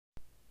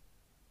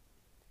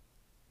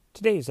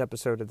Today's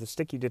episode of The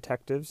Sticky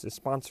Detectives is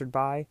sponsored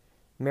by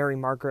Mary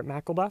Margaret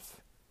McElduff,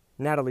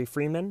 Natalie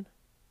Freeman,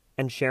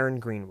 and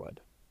Sharon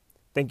Greenwood.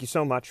 Thank you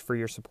so much for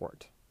your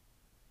support.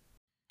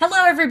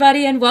 Hello,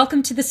 everybody, and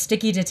welcome to The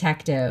Sticky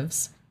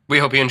Detectives. We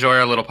hope you enjoy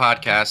our little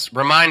podcast.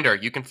 Reminder,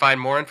 you can find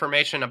more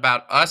information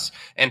about us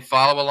and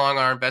follow along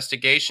our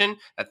investigation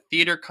at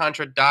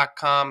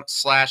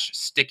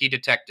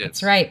theatercontra.com/stickydetectives.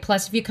 That's right.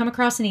 Plus, if you come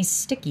across any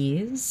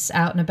stickies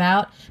out and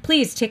about,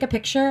 please take a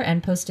picture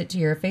and post it to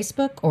your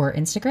Facebook or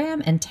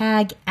Instagram and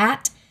tag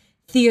at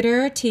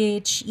theater,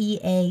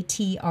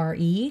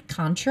 THEATRE,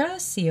 Contra,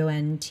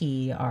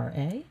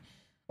 CONTRA.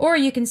 Or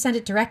you can send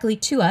it directly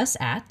to us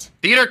at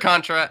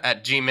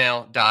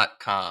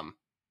theatercontra@gmail.com.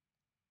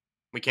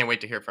 We can't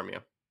wait to hear from you.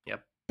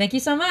 Yep. Thank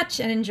you so much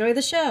and enjoy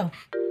the show.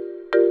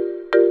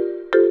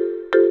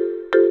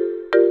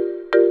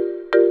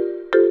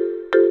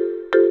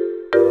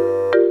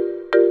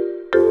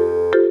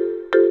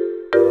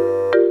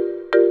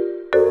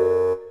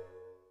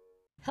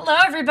 Hello,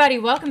 everybody.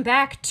 Welcome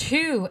back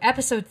to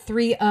episode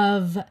 3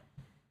 of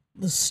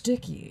The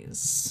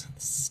Stickies.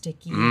 The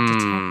Sticky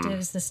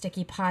Detectives, The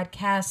Sticky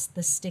Podcast,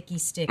 The Sticky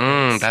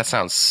Stickers. That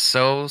sounds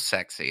so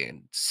sexy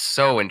and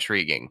so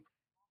intriguing.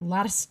 A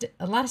lot of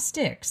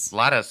sticks.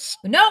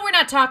 No, we're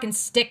not talking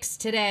sticks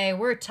today.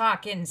 We're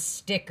talking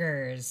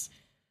stickers.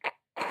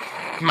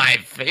 My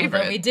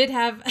favorite.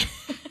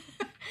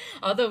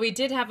 Although we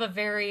did have a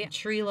very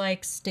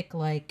tree-like,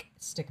 stick-like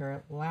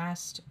sticker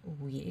last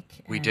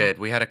week. We did.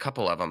 We had a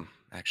couple of them,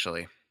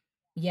 actually.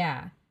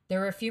 Yeah.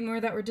 There were a few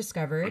more that were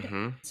discovered.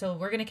 Mm-hmm. So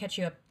we're going to catch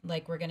you up.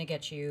 We're going to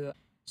get you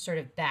sort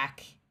of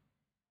back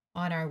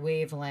on our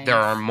wavelength. There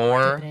are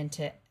more.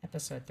 Into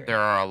episode 3. There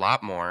are a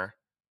lot more,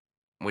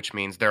 which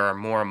means there are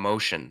more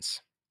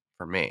emotions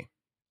for me.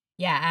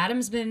 Yeah,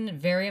 Adam's been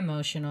very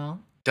emotional.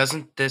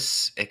 Doesn't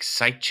this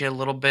excite you a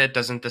little bit?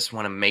 Doesn't this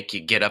want to make you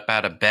get up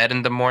out of bed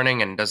in the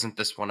morning? And doesn't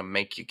this want to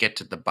make you get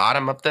to the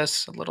bottom of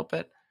this a little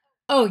bit?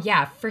 Oh,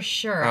 yeah, for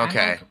sure.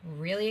 Okay. I'm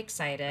really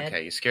excited.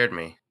 Okay, you scared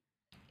me.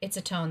 It's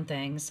a tone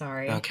thing,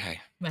 sorry.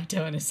 Okay. My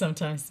tone is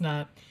sometimes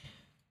not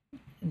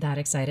that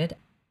excited.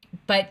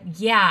 But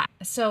yeah,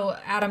 so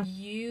Adam,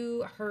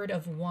 you heard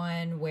of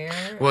one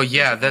where... Well,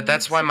 yeah,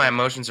 that's why my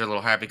emotions are a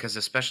little higher,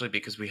 especially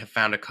because we have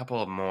found a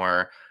couple of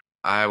more.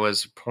 I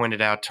was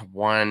pointed out to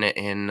one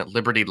in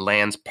Liberty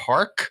Lands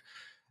Park,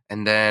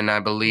 and then I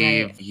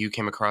believe you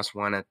came across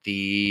one at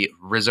the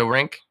Rizzo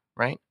rink,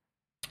 right?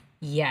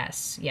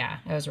 Yes, yeah,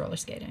 I was roller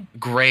skating.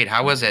 Great,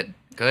 how was it?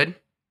 Good?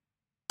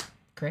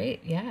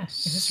 Great, yeah, it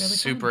was really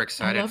super fun.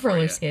 excited. I love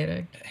roller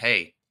skating.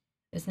 Hey,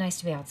 it's nice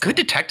to be outside. Good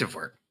detective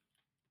work.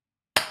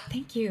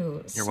 Thank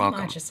you You're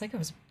welcome. much. It's like I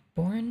was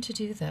born to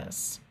do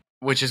this.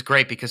 Which is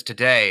great because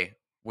today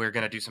we're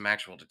going to do some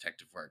actual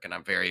detective work, and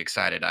I'm very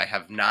excited. I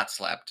have not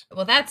slept.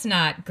 Well, that's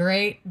not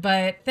great,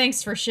 but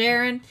thanks for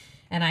sharing,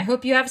 and I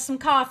hope you have some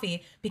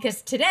coffee,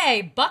 because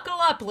today, buckle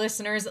up,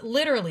 listeners,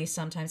 literally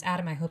sometimes.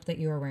 Adam, I hope that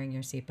you are wearing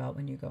your seatbelt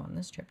when you go on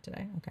this trip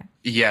today, okay?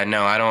 Yeah,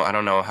 no, I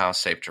don't know how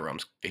safe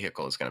Jerome's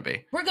vehicle is going to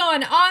be. We're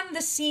going on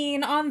the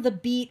scene, on the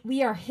beat.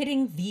 We are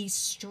hitting the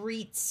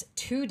streets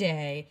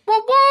today.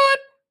 What?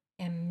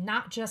 And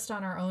not just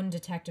on our own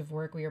detective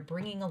work. We are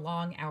bringing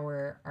along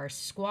our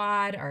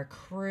squad, our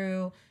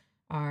crew,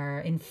 our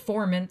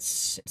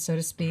informants, so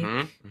to speak.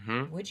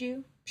 Mm-hmm. Would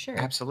you? Sure.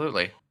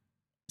 Absolutely.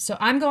 So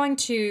I'm going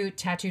to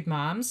Tattooed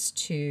Moms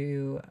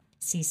to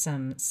see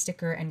some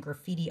sticker and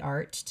graffiti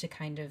art to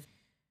kind of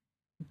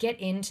get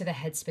into the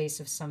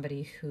headspace of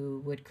somebody who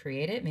would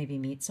create it, maybe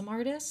meet some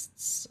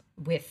artists,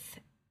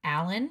 with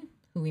Alan,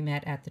 who we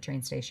met at the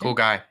train station. Cool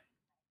guy.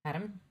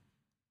 Adam.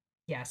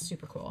 Yeah,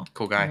 super cool.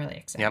 Cool guy. I'm really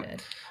excited.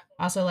 Yep.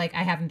 Also, I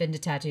haven't been to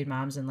Tattooed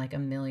Moms in a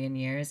million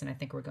years, and I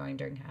think we're going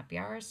during happy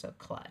hour, so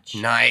clutch.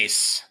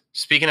 Nice.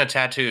 Speaking of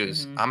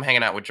tattoos, I'm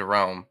hanging out with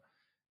Jerome,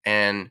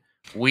 and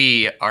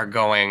we are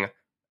going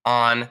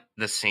on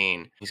the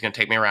scene. He's going to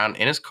take me around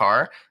in his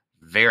car.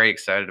 Very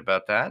excited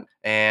about that.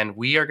 And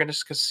we are going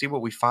to just see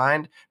what we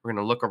find. We're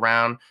going to look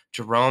around.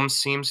 Jerome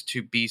seems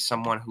to be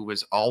someone who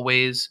is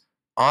always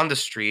on the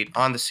street,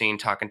 on the scene,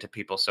 talking to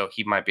people, so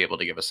he might be able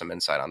to give us some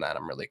insight on that.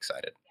 I'm really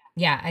excited.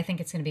 Yeah, I think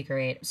it's going to be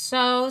great.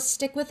 So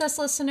stick with us,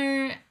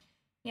 listener.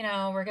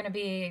 We're going to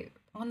be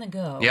on the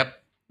go.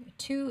 Yep.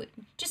 Two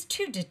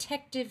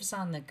detectives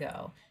on the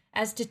go,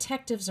 as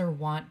detectives are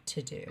wont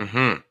to do.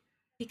 Mm-hmm.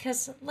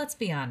 Because let's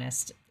be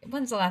honest,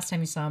 when's the last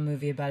time you saw a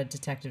movie about a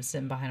detective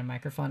sitting behind a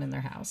microphone in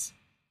their house?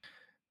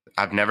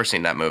 I've never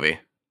seen that movie.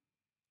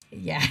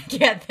 Yeah, I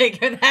can't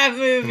think of that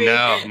movie.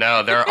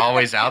 No, they're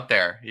always out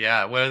there.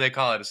 Yeah, what do they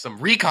call it? Some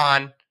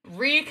recon.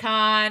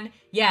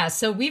 Yeah,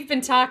 so we've been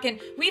doing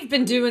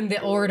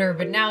the order,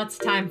 but now it's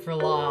time for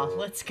law.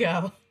 Let's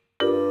go.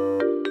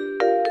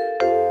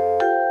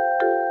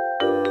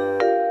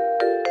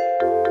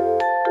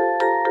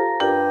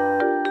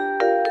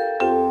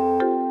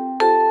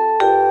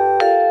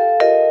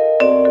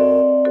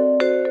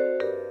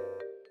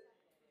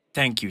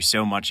 Thank you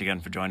so much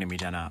again for joining me,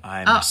 Jenna.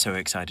 I'm so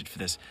excited for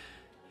this.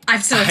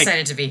 I'm so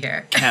excited to be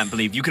here. Can't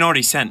believe you can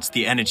already sense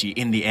the energy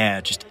in the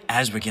air just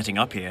as we're getting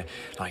up here.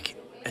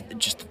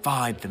 just the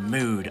vibe, the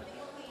mood.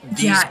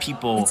 These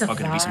people it's a are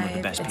going to be some of the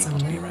vibe, best it's people a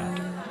to be mood,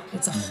 around.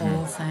 It's a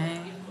whole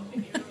thing.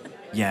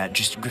 Yeah,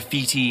 just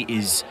graffiti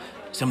is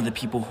some of the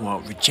people who are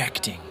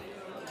rejecting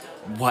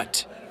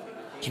what,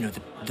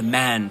 the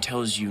man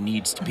tells you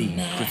needs to be.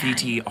 Man.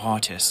 Graffiti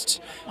artists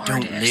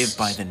don't live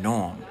by the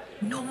norm.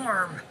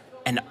 Norm.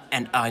 And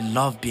I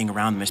love being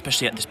around them,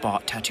 especially at this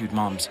bar, Tattooed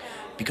Moms,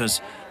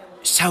 because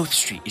South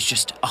Street is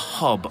just a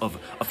hub of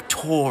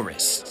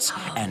tourists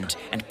and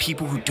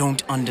people who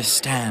don't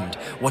understand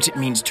what it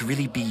means to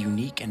really be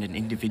unique and an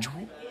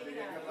individual.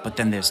 But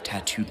then there's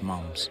Tattooed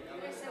Moms,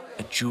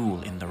 a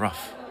jewel in the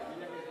rough.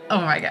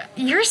 Oh my god,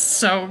 you're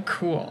so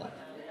cool.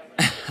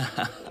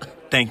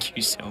 Thank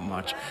you so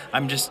much.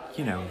 I'm just,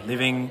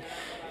 living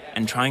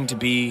and trying to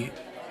be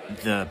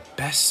the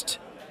best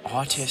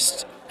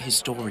artist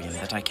historian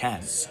that I can.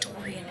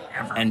 Historian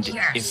ever. And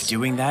yes. if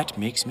doing that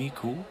makes me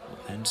cool,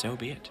 then so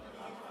be it.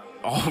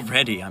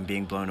 Already I'm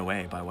being blown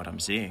away by what I'm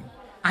seeing.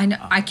 I know.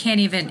 I can't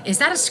even. Is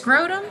that a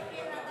scrotum?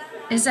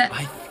 Is that?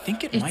 I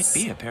think it might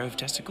be a pair of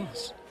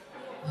testicles.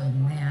 Oh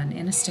man,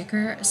 in a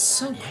sticker,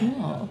 so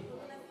cool.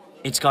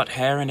 It's got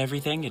hair and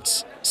everything.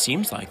 It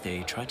seems like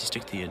they tried to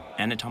stick to the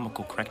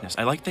anatomical correctness.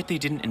 I like that they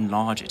didn't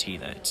enlarge it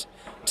either. It's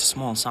a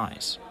small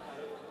size.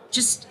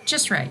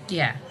 Just right,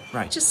 yeah.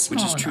 Right, just which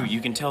small is true. enough.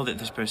 You can tell that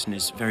this person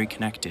is very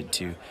connected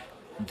to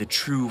the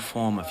true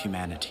form of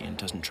humanity and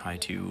doesn't try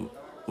to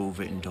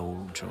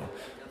overindulge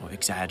or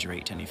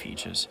exaggerate any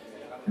features.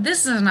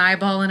 This is an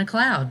eyeball in a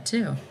cloud,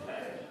 too.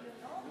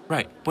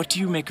 Right, what do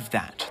you make of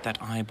that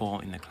eyeball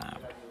in the cloud?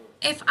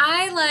 If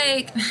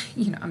I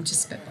I'm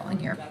just spitballing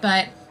here,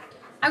 but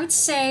I would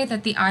say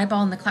that the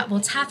eyeball in the cloud, well,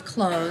 it's half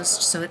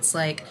closed, so it's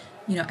like,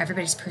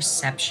 everybody's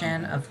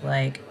perception of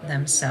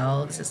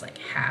themselves is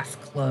half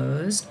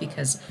closed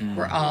because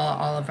we're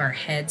all of our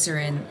heads are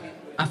in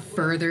a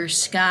further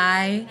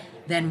sky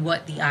than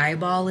what the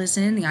eyeball is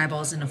in. The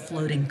eyeball is in a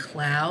floating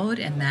cloud,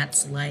 and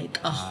that's like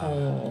a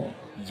whole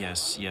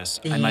Yes.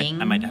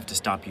 thing. I might have to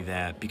stop you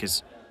there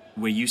because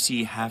where you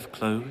see half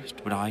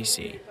closed, what I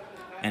see,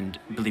 and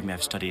believe me,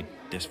 I've studied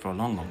this for a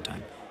long, long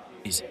time,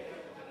 is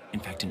in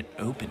fact an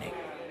opening.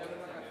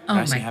 Oh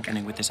What I see my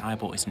happening god. with this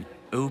eyeball is an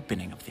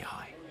opening of the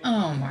eye.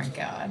 Oh my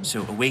god.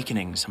 So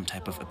awakening some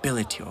type of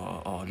ability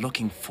or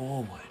looking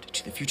forward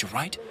to the future,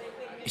 right?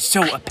 It's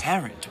so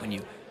apparent when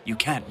you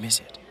can't miss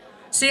it.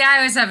 See, I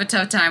always have a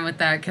tough time with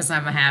that because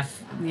I'm a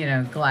half,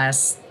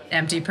 glass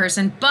empty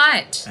person,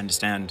 but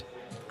Understand?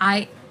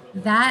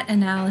 that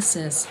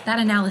analysis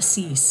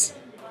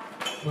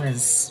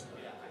was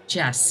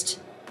just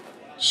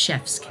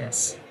chef's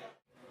kiss.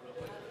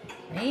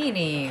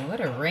 Rainy. What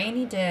a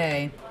rainy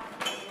day.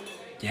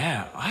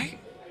 Yeah, I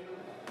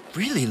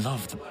really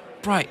love the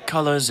bright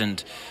colors,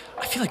 and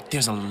I feel like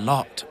there's a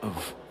lot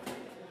of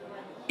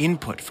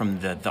input from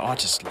the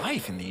artist's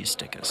life in these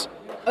stickers.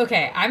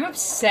 Okay, I'm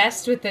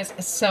obsessed with this.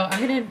 So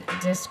I'm gonna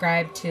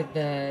describe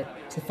to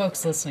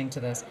folks listening to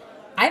this.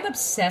 I'm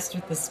obsessed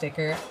with the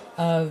sticker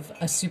of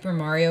a Super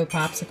Mario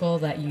popsicle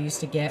that you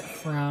used to get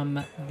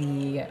from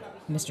the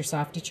Mr.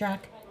 Softy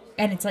truck,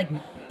 and it's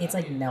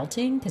like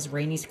melting because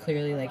Rainy's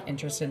clearly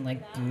interested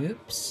in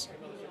goops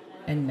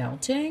and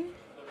melting,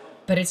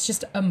 but it's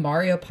just a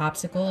Mario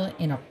popsicle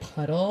in a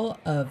puddle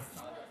of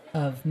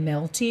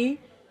melty.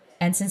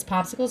 And since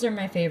popsicles are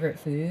my favorite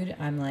food,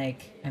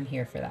 I'm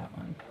here for that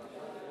one.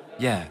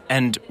 Yeah,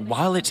 and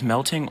while it's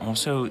melting,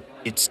 also,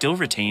 it still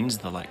retains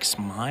the,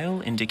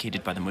 smile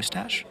indicated by the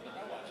mustache.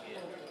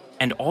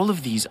 And all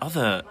of these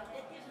other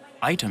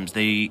items,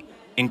 they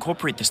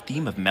incorporate this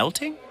theme of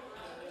melting,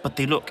 but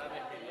they look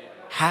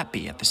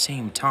happy at the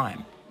same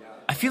time.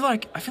 I feel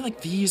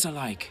like these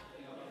are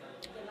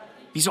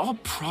these are all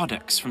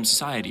products from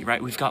society,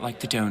 right? We've got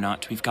the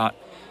donut, we've got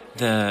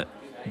the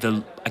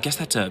I guess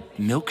that's a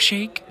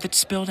milkshake that's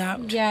spilled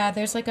out. Yeah,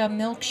 there's a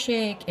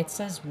milkshake. It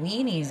says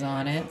weenies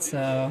on it,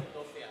 so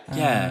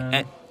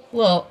Yeah,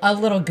 a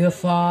little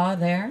guffaw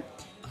there.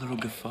 a little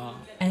guffaw.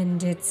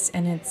 And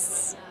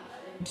it's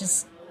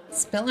just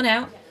spilling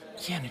out.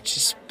 Yeah, and it's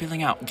just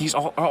spilling out. These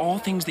are all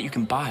things that you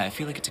can buy. I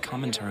feel like it's a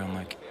commentary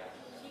on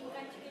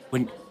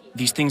when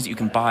these things that you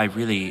can buy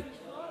really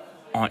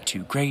aren't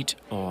too great,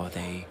 or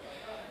they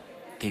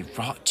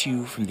rot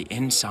you from the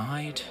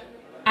inside.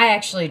 I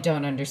actually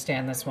don't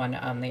understand this one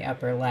on the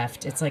upper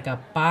left. It's a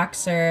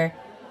boxer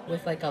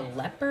with a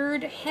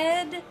leopard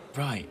head.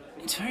 Right.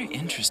 It's very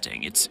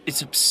interesting. It's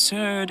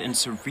absurd and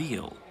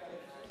surreal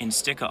in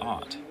sticker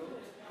art.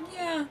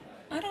 Yeah,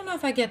 I don't know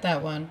if I get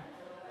that one.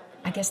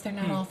 I guess they're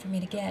not all for me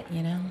to get,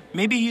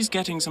 Maybe he's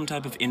getting some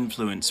type of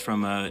influence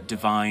from a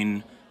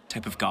divine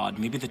type of god.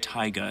 Maybe the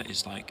tiger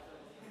is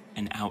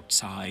an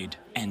outside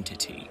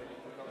entity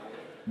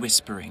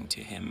whispering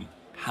to him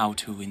how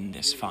to win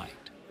this fight.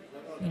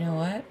 You know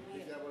what?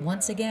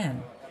 Once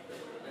again,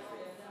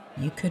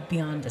 you could be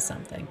onto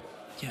something.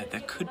 Yeah,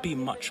 there could be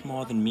much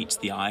more than meets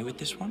the eye with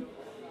this one.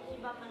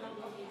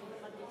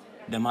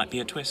 There might be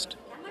a twist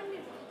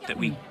that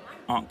we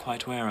aren't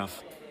quite aware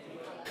of.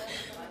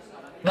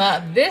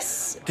 Well,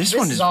 this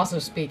one is is also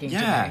speaking to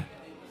me.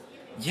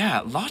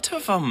 Yeah, a lot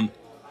of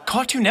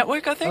Cartoon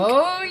Network, I think?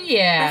 Oh,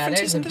 yeah.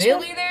 References There's a in this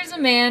Billy, one? there's a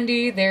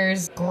Mandy,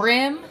 there's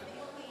Grimm.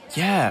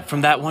 Yeah, from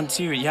that one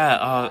series. Yeah,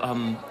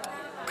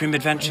 Grim An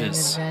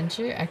Adventures.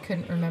 adventure. I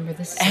couldn't remember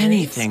the series.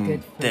 Anything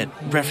Good for that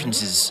you.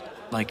 references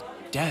like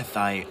death,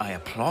 I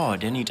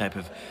applaud any type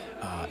of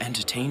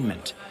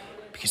entertainment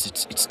because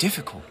it's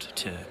difficult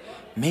to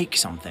make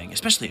something,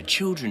 especially a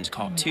children's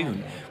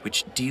cartoon,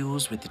 which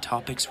deals with the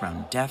topics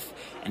around death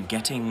and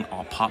getting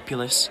our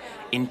populace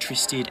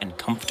interested and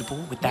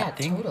comfortable with that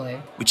thing, totally.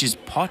 which is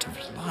part of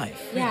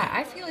life. Yeah,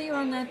 I feel you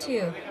on that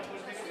too.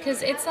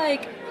 Because it's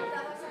like,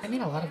 I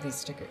mean, a lot of these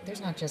stickers,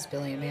 there's not just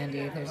Billy and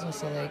Mandy, there's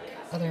also like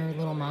other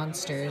little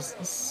monsters.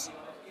 This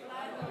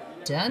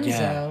Dunzo.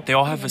 Yeah, they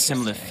all have a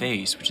similar Interesting.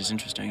 face, which is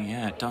interesting.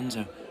 Yeah,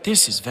 Dunzo.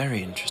 This is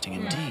very interesting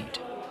indeed.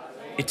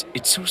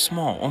 It's so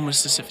small,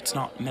 almost as if it's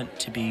not meant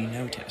to be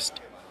noticed.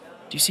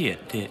 Do you see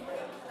it? The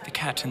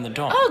cat and the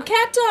dog. Oh,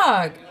 Cat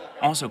Dog!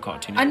 Also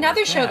cartoon.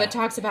 Another show Yeah. that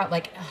talks about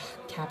like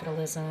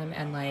capitalism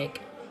and like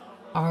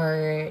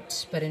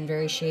art, but in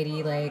very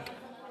shady, like,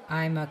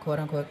 I'm a quote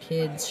unquote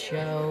kids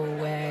show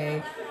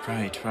way.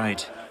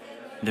 Right.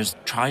 There's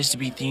tries to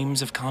be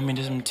themes of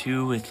communism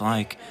too, with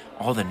like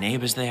all the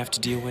neighbors they have to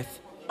deal with.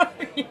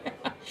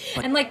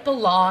 But and like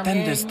belonging.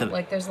 then there's the-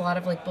 like there's a lot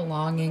of like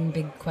belonging,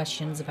 big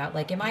questions about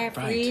like, am I a Right.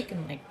 freak?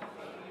 And like,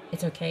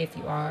 it's okay if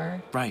you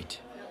are. Right,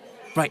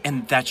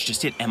 and that's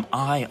just it. Am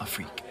I a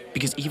freak?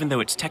 Because even though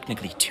it's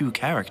technically two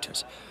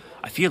characters,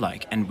 I feel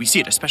like, and we see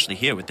it especially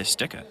here with this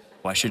sticker.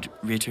 Well, I should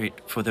reiterate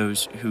for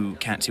those who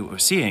can't see what we're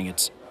seeing,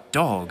 it's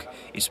dog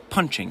is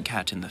punching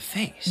cat in the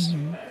face.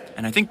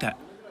 And I think that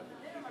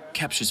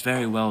captures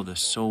very well the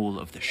soul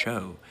of the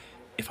show,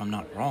 if I'm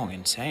not wrong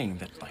in saying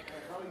that, like,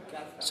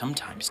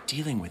 sometimes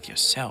dealing with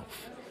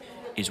yourself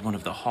is one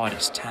of the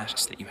hardest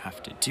tasks that you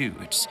have to do.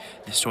 It's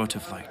this sort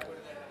of like,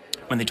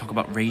 when they talk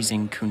about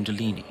raising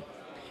kundalini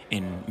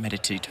in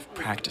meditative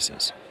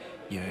practices,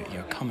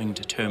 you're coming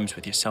to terms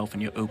with yourself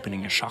and you're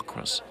opening your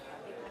chakras.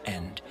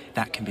 And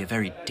that can be a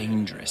very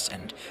dangerous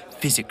and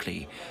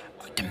physically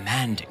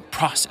demanding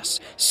process,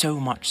 so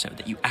much so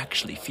that you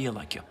actually feel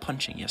like you're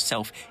punching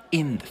yourself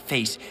in the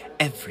face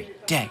every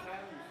day.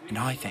 And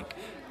I think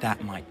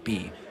that might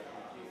be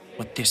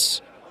what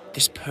this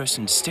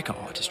person's sticker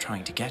art is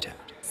trying to get at.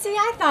 See,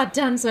 I thought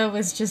Dunzo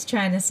was just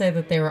trying to say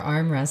that they were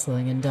arm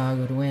wrestling and dog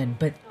would win,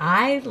 but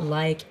I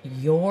like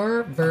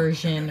your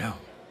version No.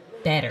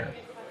 better.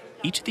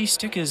 Each of these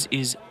stickers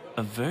is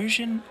a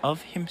version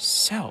of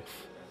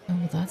himself. Oh,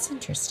 well, that's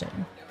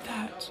interesting.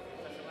 That's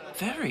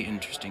very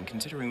interesting,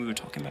 considering we were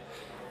talking about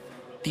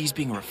these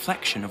being a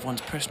reflection of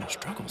one's personal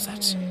struggles.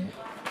 That's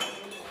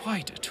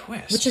quite a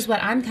twist. Which is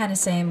what I'm kind of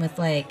saying with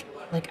like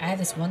I have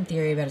this one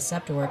theory about a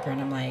SEPTA worker,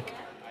 and I'm like,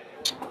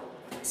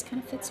 this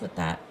kind of fits with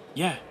that.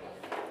 Yeah.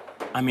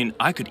 I mean,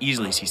 I could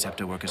easily see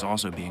SEPTA workers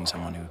also being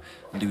someone who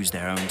lose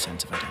their own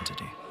sense of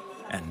identity.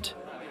 And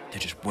they're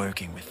just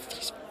working with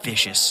these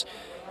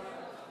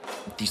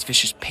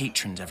vicious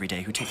patrons every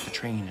day who take the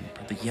train and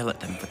probably yell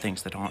at them for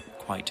things that aren't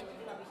quite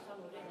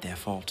their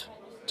fault.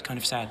 It's kind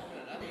of sad.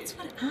 That's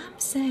what I'm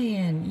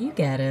saying. You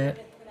get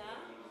it.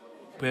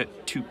 We're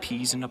two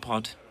peas in a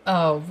pod.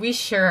 Oh, we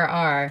sure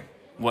are.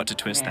 What a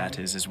twist Man. that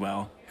is as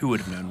well. Who would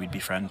have known we'd be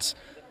friends?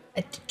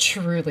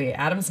 Truly,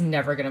 Adam's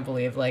never gonna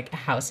believe like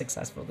how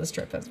successful this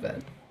trip has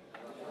been.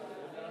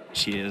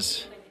 She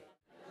is.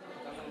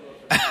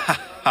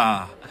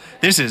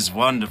 This is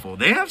wonderful.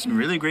 They have some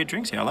really great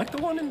drinks here. I like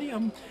the one in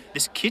the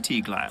this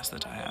kitty glass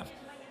that I have.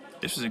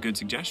 This was a good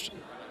suggestion.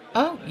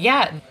 Oh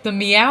yeah, the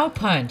meow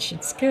punch.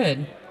 It's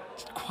good.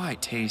 It's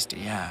quite tasty,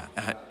 yeah.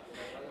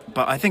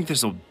 But I think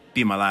this will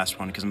be my last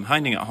one because I'm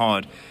finding it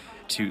hard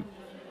to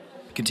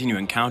continue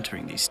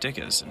encountering these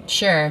stickers.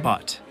 Sure.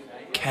 But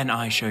can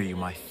I show you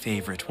my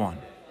favorite one?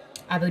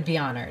 I would be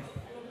honored.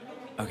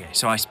 Okay,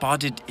 so I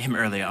spotted him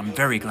earlier. I'm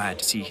very glad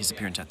to see his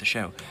appearance at the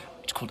show.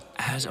 It's called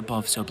As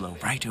Above, So Below,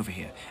 right over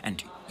here.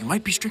 And you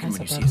might be stricken As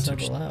when you see above, it. so So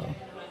just below.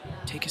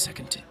 take a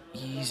second to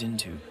ease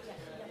into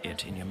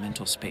it in your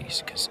mental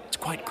space because it's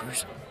quite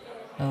gruesome.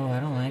 Oh, I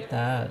don't like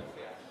that.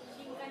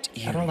 It's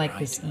I eerie, don't like right?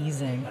 this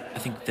easing. I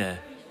think the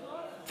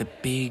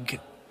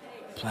big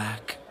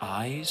black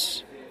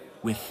eyes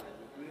with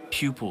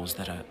pupils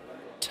that are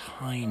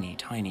tiny,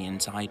 tiny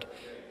inside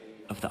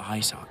of the eye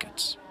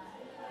sockets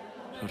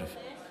sort of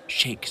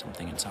shake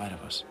something inside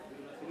of us.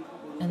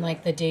 And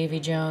like the Davy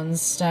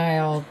Jones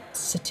style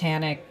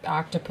satanic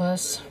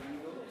octopus.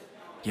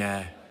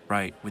 Yeah,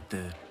 right, with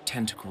the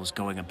tentacles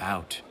going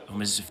about,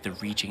 almost as if they're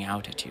reaching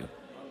out at you,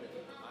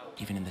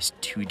 even in this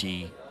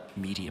 2D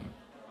medium.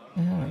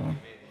 Oh.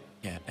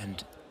 Yeah,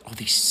 and all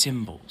these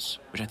symbols,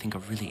 which I think are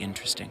really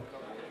interesting.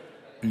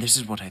 And this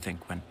is what I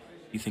think when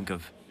you think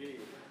of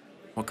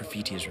what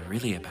graffiti is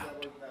really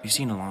about. We've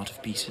seen a lot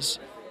of pieces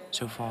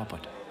so far,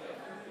 but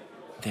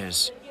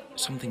there's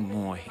something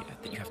more here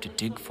that you have to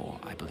dig for,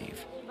 I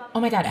believe. Oh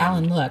my God,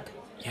 Alan, look.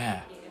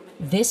 Yeah,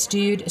 This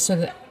dude.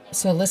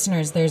 So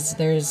listeners, there's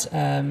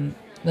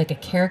like a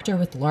character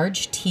with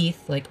large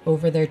teeth like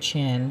over their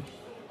chin,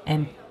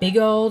 and big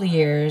old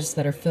ears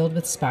that are filled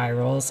with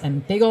spirals,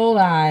 and big old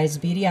eyes,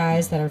 beady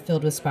eyes that are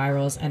filled with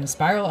spirals, and a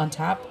spiral on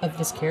top of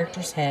this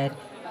character's head,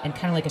 and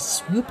kind of like a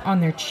swoop on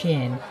their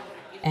chin.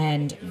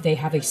 And they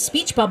have a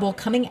speech bubble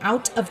coming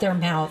out of their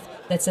mouth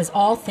that says,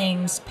 "All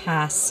things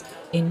pass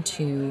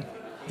into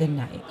the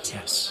night."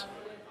 Yes.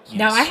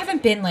 Now, I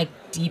haven't been like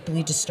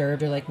deeply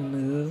disturbed or like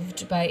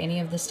moved by any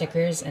of the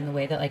stickers in the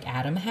way that like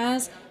Adam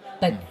has,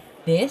 but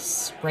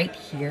this right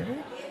here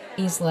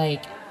is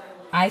like,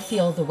 I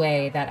feel the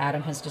way that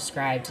Adam has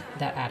described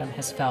that Adam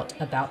has felt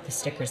about the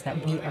stickers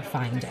that we are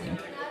finding.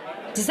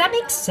 Does that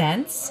make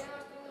sense?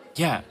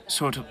 Yeah,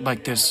 sort of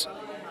like there's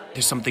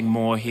something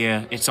more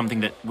here. It's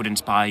something that would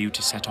inspire you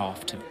to set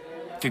off to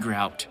figure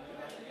out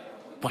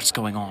what's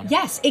going on.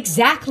 Yes,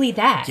 exactly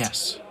that.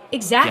 Yes.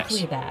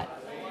 Exactly Yes. that.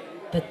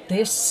 But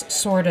this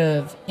sort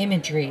of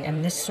imagery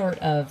and this sort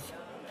of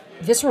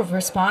visceral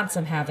response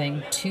I'm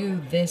having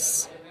to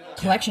this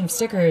collection of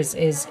stickers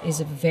is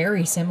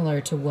very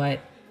similar to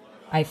what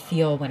I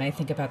feel when I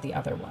think about the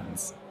other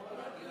ones.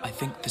 I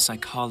think the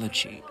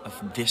psychology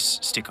of this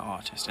sticker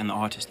artist and the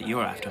artist that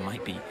you're after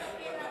might be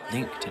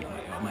linked in a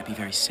way, or it might be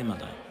very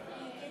similar.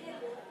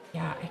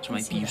 Yeah, I So it can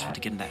might see be useful that.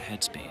 to get in that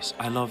headspace.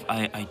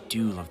 I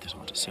do love this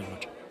artist so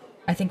much.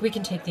 I think we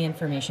can take the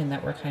information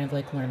that we're kind of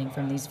like learning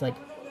from these like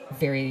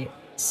very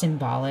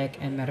symbolic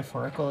and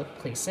metaphorical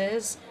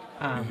places.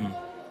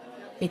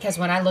 Because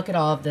when I look at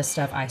all of this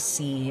stuff, I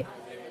see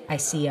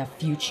a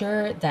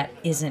future that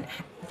isn't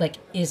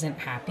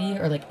happy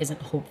or like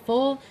isn't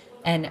hopeful.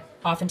 And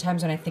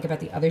oftentimes when I think about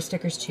the other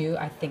stickers too,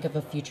 I think of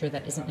a future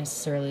that isn't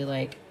necessarily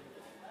like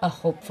a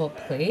hopeful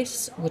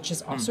place, which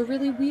is also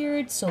really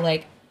weird. So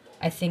like,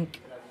 I think,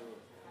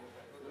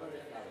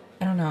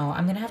 I don't know,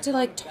 I'm gonna have to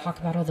like talk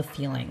about all the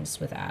feelings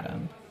with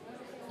Adam.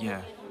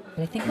 Yeah.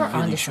 But I think You we're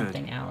really onto should.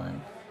 something,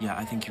 Alan. Yeah,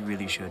 I think you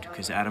really should,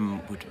 because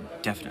Adam would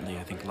definitely,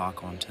 I think,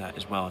 lock on to that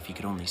as well if he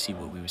could only see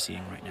what we were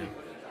seeing right now.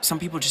 Some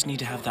people just need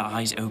to have their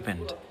eyes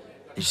opened.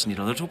 They just need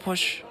a little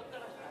push,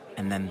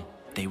 and then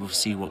they will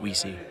see what we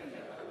see.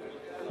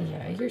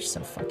 Yeah, you're so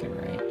fucking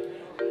right.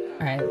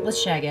 All right,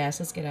 let's shag ass.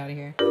 Let's get out of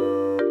here.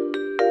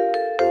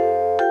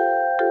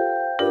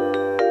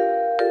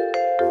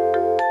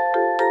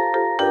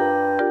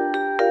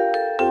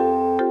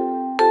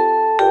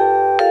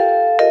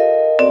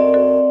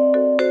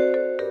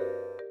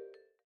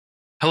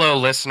 Hello,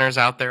 listeners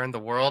out there in the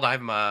world. I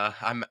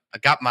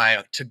got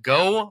my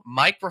to-go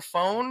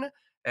microphone,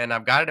 and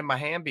I've got it in my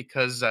hand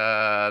because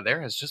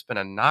there has just been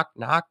a knock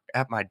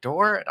at my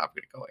door, and I'm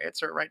gonna go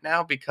answer it right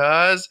now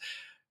because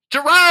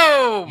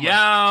Jerome.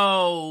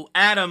 Yo,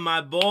 Adam, my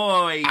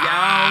boy.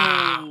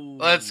 Yo.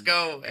 Let's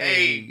go.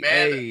 Hey, man.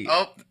 hey.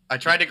 Oh, I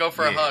tried to go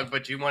for a Yeah. hug,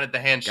 but you wanted the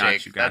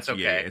handshake. Got That's you.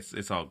 okay. Yeah,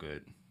 it's all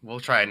good.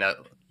 We'll try Yeah.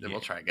 We'll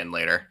try again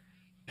later.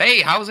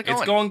 Hey, how's it going?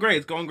 It's going great.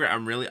 It's going great.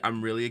 I'm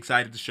really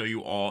excited to show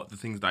you all the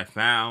things that I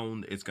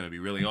found. It's gonna be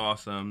really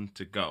awesome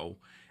to go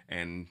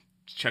and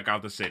check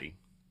out the city.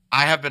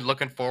 I have been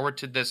looking forward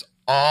to this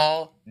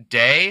all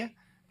day.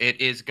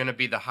 It is going to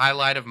be the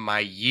highlight of my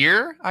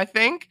year, I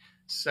think.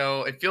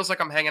 So it feels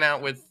like I'm hanging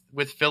out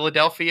with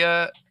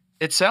Philadelphia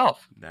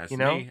itself. That's you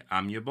know? me.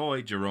 I'm your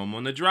boy, Jerome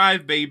on the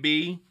Drive,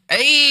 baby.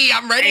 Hey,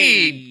 I'm ready.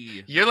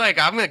 Hey. You're like,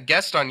 I'm a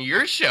guest on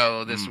your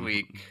show this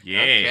week.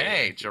 Yeah.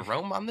 Okay,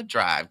 Jerome on the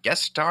Drive,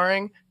 guest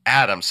starring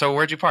Adam. So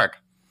where'd you park?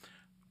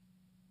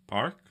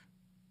 Park?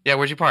 Yeah,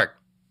 where'd you park?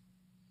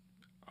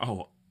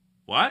 Oh,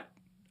 what?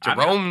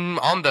 Jerome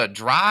on the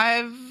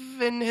Drive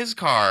in his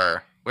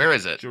car. Where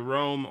is it?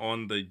 Jerome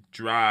on the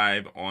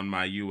Drive on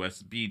my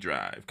USB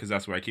drive, because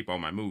that's where I keep all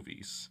my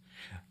movies.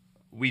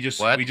 We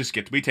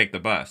take the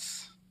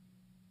bus.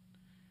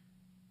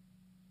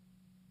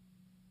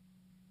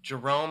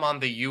 Jerome on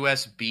the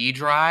USB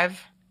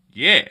drive?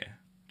 Yeah,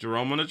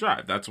 Jerome on the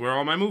Drive. That's where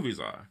all my movies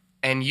are.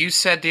 And you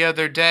said the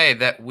other day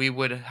that we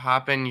would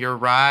hop in your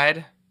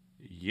ride?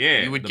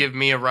 Yeah. You would give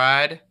me a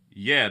ride?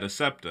 Yeah, the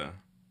Scepter.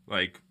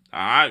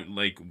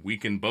 We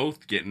can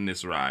both get in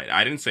this ride.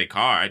 I didn't say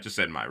car, I just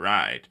said my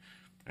ride.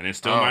 And it's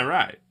still my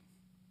ride.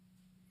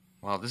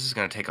 Well, this is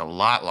going to take a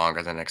lot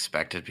longer than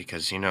expected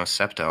because,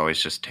 SEPTA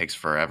always just takes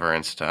forever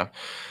and stuff.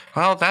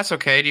 Well, that's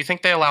okay. Do you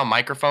think they allow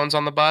microphones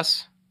on the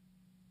bus?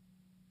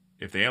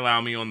 If they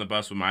allow me on the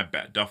bus with my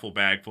duffel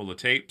bag full of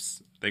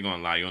tapes, they're going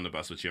to allow you on the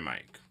bus with your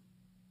mic.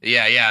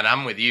 Yeah, and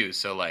I'm with you,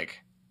 so,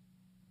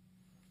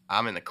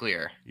 I'm in the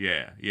clear.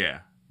 Yeah.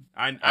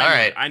 All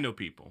right. I know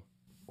people.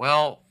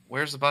 Well,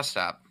 where's the bus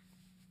stop?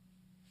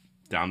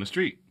 Down the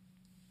street.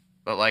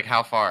 But,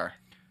 how far?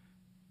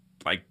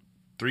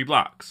 3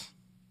 blocks.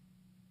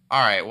 All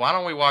right, why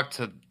don't we walk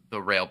to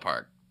the rail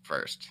park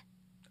first?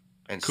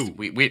 And Cool.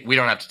 We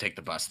don't have to take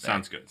the bus there.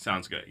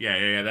 Sounds good.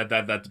 Yeah.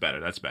 That's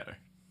better.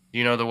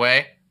 You know the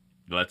way?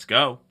 Let's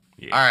go.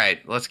 Yeah. All right,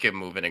 let's get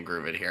moving and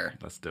groove it here.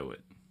 Let's do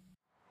it.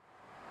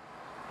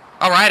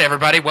 All right,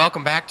 everybody,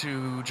 welcome back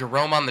to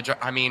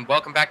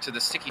welcome back to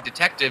the Sticky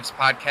Detectives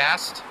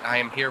podcast. I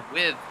am here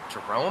with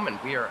Jerome, and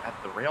we are at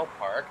the rail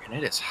park, and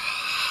it is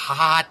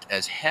hot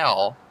as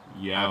hell.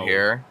 out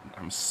here.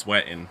 I'm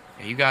sweating.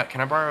 Yeah,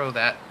 can I borrow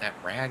that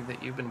rag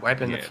that you've been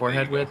wiping the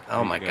forehead with?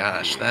 Oh my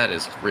gosh, that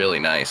is really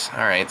nice. All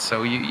right,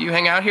 so you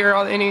hang out here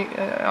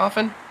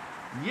often?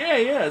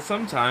 Yeah.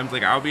 Sometimes,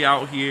 like, I'll be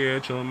out here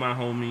chilling with my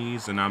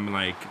homies, and I'm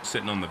like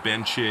sitting on the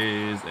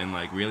benches and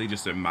like really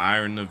just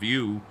admiring the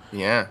view.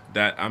 Yeah.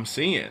 That I'm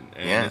seeing,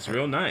 and it's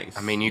real nice.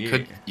 I mean, you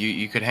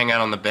could hang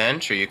out on the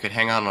bench, or you could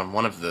hang out on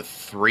one of the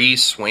 3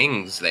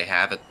 swings they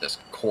have at this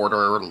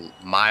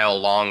quarter-mile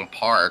long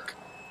park.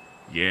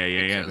 Yeah.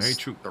 Very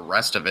true. The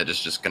rest of it is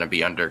just going to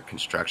be under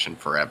construction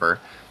forever.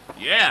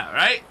 Yeah,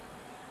 right.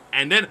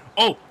 And then,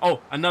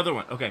 another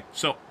one. Okay,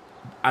 so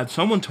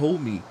someone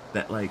told me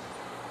that like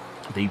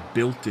they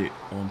built it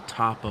on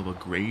top of a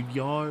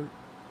graveyard.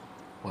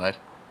 What?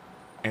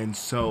 And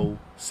so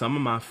some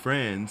of my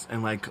friends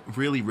and like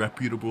really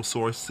reputable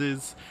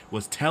sources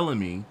was telling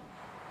me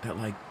that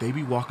like they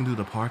be walking through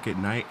the park at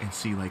night and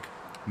see like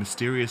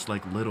mysterious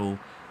like little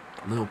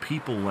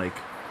people like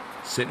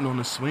sitting on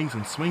the swings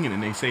and swinging,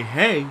 and they say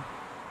hey,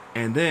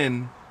 and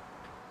then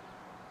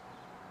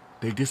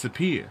they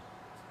disappear.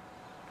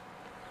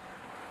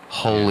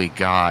 Holy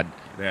God!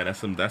 Yeah, that's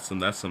some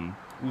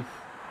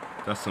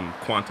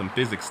quantum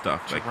physics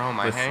stuff. Jerome,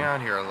 I hang out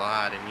here a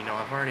lot, and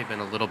I've already been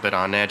a little bit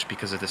on edge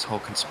because of this whole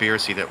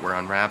conspiracy that we're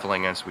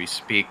unraveling as we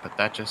speak. But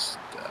that just,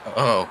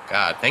 oh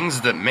God,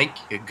 things that make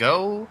you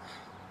go,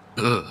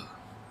 ugh.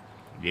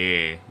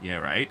 Yeah,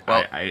 right.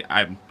 Well,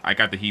 I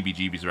got the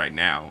heebie-jeebies right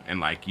now, and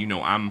like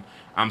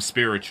I'm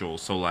spiritual,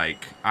 so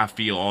like I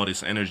feel all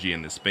this energy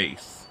in this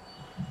space.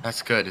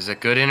 That's good. Is it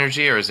good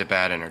energy or is it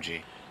bad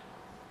energy?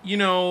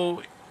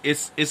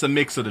 It's a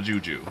mix of the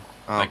juju.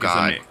 Oh, like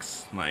God. It's a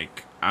mix.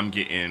 Like I'm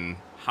getting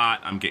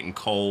hot, I'm getting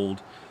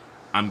cold,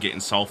 I'm getting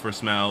sulfur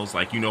smells.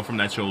 Like from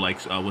that show. Like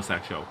what's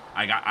that show?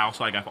 I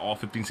got all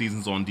 15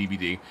 seasons on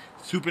DVD.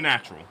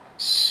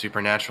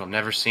 Supernatural.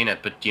 Never seen it,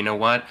 but you know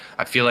what?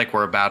 I feel like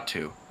we're about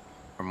to,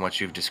 from what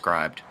you've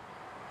described.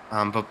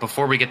 But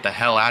before we get the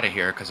hell out of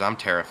here, because I'm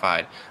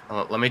terrified,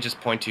 let me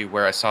just point to you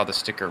where I saw the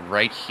sticker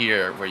right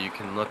here, where you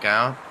can look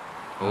out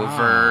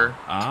over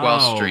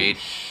 12th Street.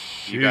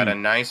 Shoot. You got a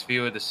nice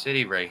view of the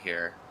city right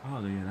here.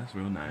 Oh, yeah, that's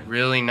real nice.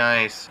 Really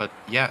nice. But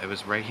yeah, it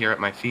was right here at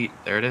my feet.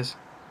 There it is.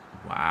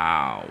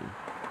 Wow.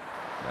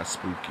 That's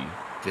spooky.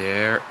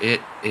 There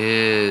it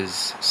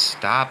is.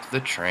 Stop the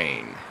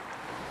train.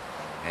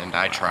 And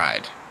I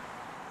tried,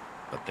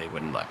 but they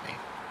wouldn't let me.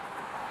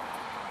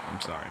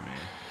 I'm sorry, man.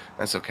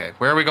 That's okay.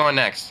 Where are we going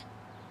next?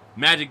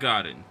 Magic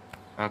Garden.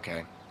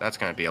 Okay, that's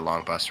going to be a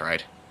long bus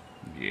ride.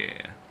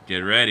 Yeah.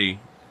 Get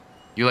ready.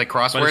 You like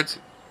crosswords?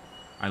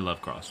 I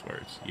love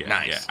crosswords. Yeah.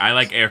 Nice. Yeah. I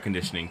like air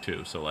conditioning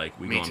too, so like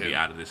we're going to be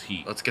out of this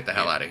heat. Let's get the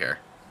hell out of here.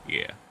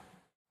 Yeah.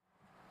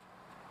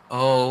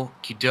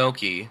 Okie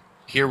dokie.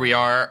 Here we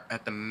are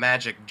at the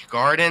Magic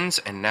Gardens,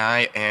 and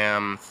I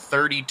am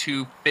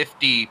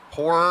 $32.50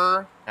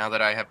 poorer now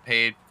that I have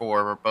paid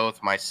for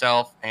both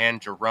myself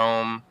and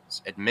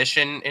Jerome's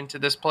admission into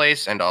this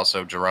place, and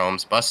also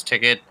Jerome's bus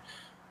ticket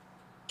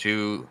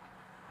to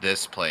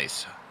this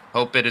place.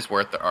 Hope it is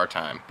worth our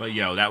time. But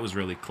yo, that was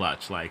really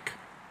clutch. Like,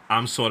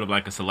 I'm sort of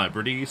like a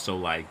celebrity, so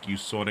like you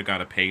sort of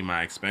gotta pay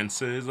my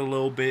expenses a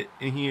little bit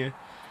in here.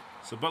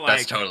 So, but like,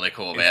 that's totally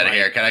cool, man. Like,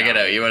 here, can I get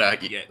a you want a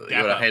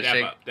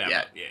handshake?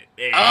 Yeah.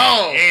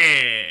 Oh,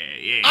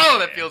 yeah. Oh,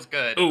 that feels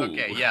good. Ooh.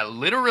 Okay, yeah.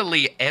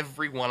 Literally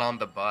everyone on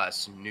the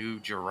bus knew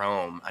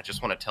Jerome. I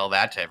just want to tell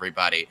that to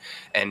everybody.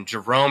 And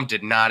Jerome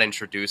did not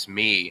introduce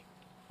me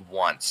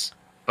once,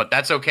 but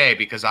that's okay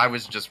because I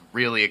was just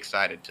really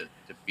excited to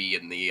be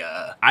in the.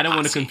 I don't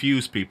want to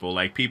confuse people.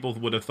 Like people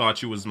would have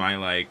thought you was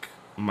my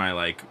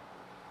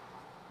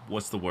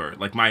what's the word?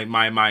 Like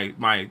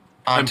my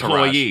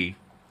employee.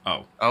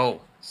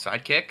 Oh,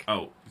 sidekick?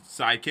 Oh,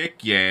 sidekick?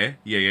 Yeah.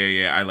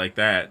 I like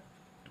that.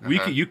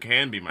 You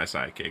can be my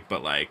sidekick,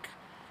 but like,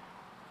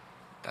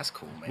 that's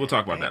cool, man. We'll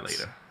talk about that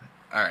later.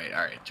 All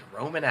right.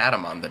 Jerome and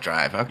Adam on the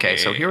drive. Okay,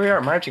 so here we are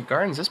at Magic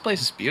Gardens. This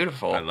place is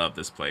beautiful. I love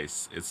this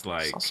place. It's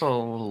like it's also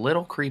a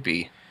little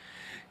creepy.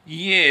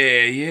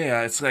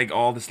 Yeah. It's like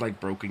all this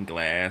like broken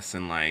glass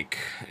and like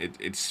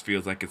it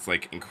feels like it's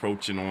like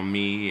encroaching on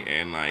me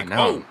and like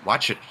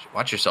watch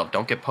yourself.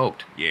 Don't get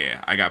poked.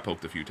 Yeah, I got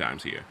poked a few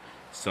times here.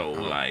 So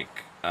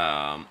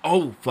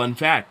fun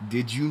fact,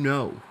 did you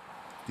know?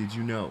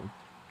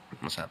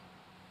 What's up?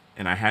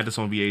 And I had this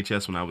on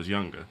VHS when I was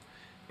younger.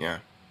 Yeah.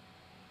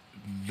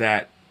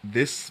 That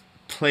this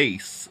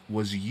place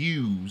was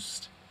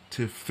used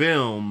to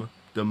film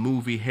the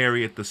movie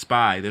Harriet the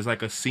Spy. There's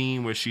like a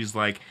scene where she's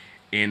like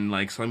in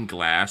like some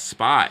glass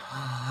spot,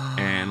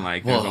 and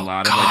like there's a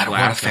lot of like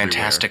glass. What a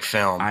fantastic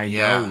film! I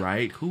know,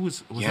 right?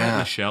 Was that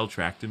Michelle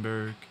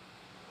Trachtenberg?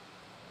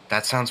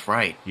 That sounds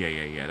right.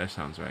 Yeah. That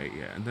sounds right.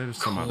 Yeah, and there's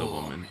some other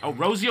woman. Oh,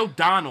 Rosie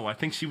O'Donnell. I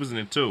think she was in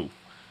it too.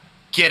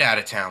 Get out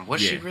of town.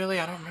 Was she really?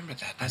 I don't remember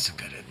that. That's a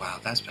good. Wow,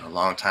 that's been a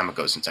long time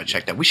ago since I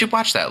checked that. We should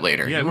watch that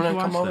later. Yeah, you want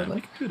to come over?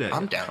 We can do that.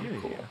 I'm down.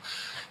 Cool.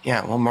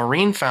 Yeah. Well,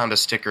 Maureen found a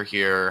sticker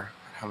here.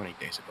 How many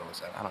days ago was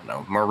that? I don't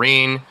know.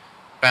 Maureen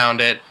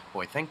found it.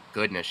 Boy, thank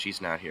goodness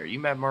she's not here. You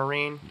met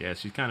Maureen? Yeah,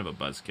 she's kind of a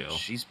buzzkill.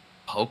 She's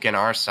poking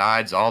our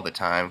sides all the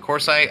time. Of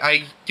course,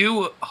 I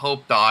do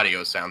hope the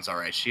audio sounds all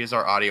right. She is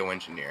our audio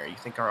engineer. You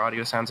think our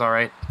audio sounds all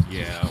right?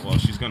 Yeah, well,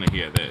 she's going to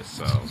hear this,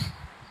 so.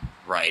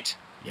 Right.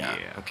 Yeah.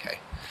 Yeah.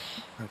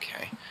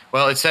 Okay.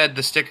 Well, it said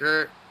the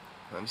sticker.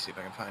 Let me see if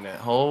I can find it.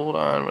 Hold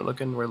on.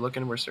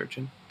 We're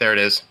searching. There it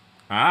is.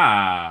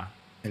 Ah.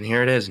 And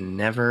here it is.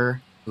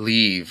 Never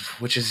leave,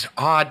 which is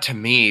odd to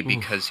me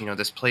because,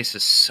 this place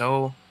is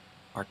so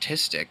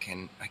artistic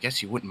and I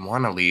guess you wouldn't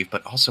want to leave,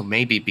 but also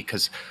maybe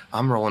because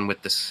I'm rolling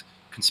with this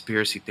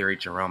conspiracy theory,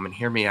 Jerome, and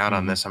hear me out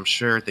on this. I'm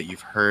sure that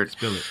you've heard.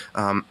 Spill it.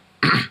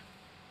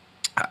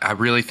 I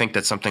really think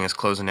that something is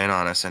closing in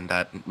on us and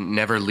that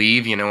never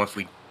leave,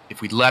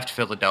 if we left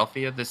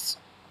Philadelphia,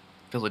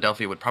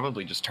 Philadelphia would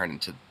probably just turn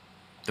into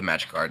the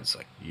Magic Gardens,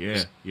 like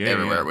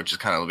everywhere. It would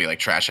just kind of be like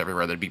trash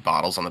everywhere. There'd be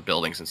bottles on the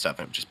buildings and stuff,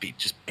 and it would just be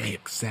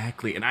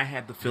exactly. And I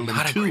had the feeling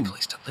not too. a great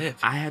place to live.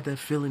 I had that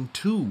feeling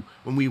too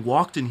when we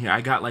walked in here.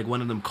 I got like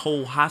one of them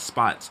cold hot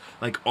spots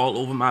like all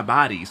over my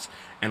bodies,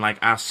 and like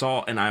I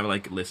saw, and I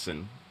like,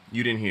 listen,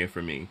 you didn't hear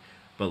from me,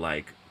 but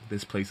like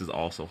this place is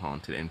also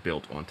haunted and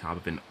built on top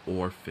of an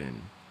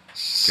orphan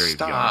graveyard.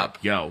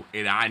 Stop. Yo,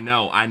 and I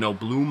know,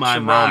 blew my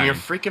Jerome, mind. you're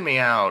freaking me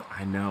out.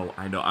 I know.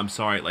 I'm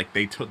sorry. Like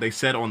they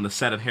said on the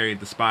set of Harriet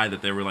the Spy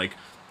that there were like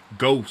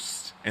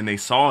ghosts, and they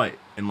saw it,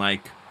 and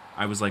like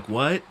I was like,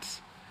 what?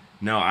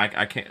 No,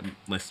 I can't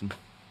listen.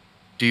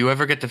 Do you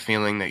ever get the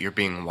feeling that you're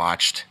being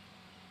watched?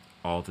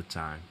 All the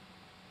time.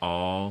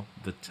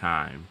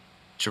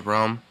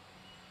 Jerome,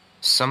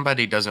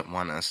 somebody doesn't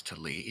want us to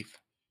leave.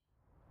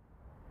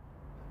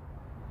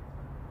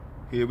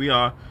 Here we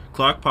are,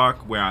 Clark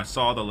Park, where I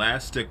saw the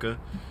last sticker.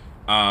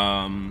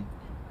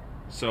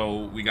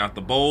 So we got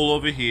the bowl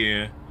over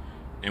here,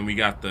 and we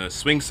got the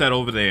swing set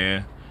over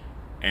there,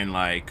 and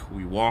like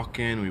we walk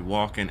in,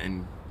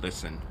 and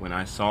listen, when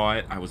I saw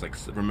it, I was like,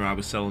 remember I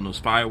was selling those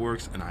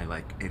fireworks, and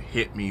it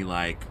hit me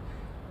like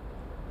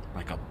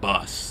a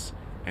bus,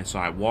 and so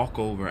I walk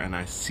over and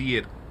I see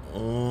it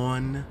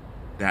on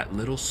that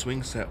little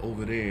swing set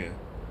over there,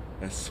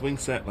 that swing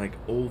set like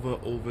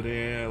over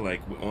there,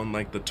 like on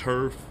like the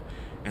turf.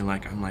 And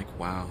like I'm like,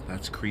 wow,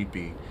 that's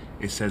creepy.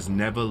 It says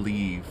never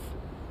leave,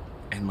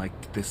 and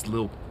like this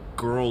little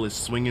girl is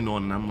swinging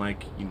on, and I'm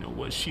like, you know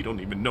what? She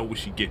don't even know what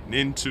she getting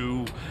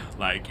into.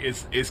 Like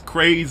it's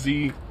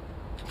crazy,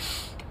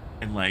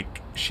 and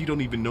like she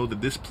don't even know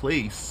that this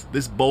place,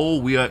 this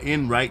bowl we are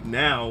in right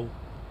now,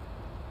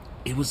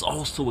 it was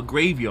also a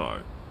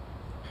graveyard.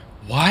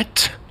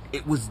 What?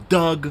 It was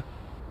dug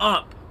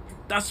up.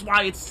 That's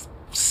why it's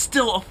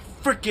still a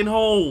freaking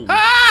hole.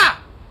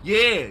 Ah!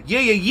 Yeah.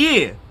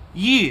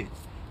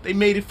 They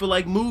made it for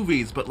like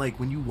movies, but like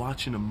when you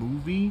watching a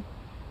movie,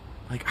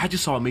 like I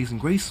just saw Amazing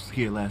Grace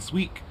here last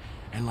week,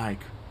 and like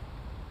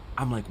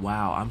I'm like,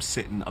 wow, I'm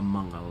sitting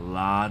among a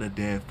lot of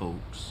dead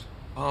folks.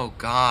 Oh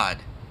God.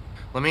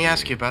 Let me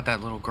ask you about that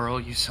little girl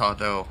you saw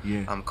though.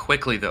 Yeah.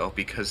 Quickly though,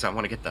 because I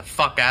want to get the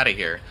fuck out of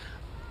here.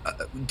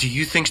 Do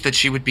you think that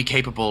she would be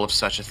capable of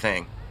such a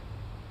thing?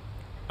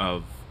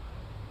 Of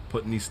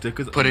putting these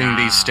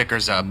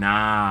stickers up?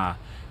 Nah.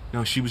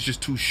 No, she was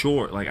just too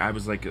short. Like it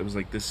was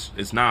like this.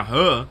 It's not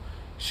her.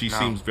 She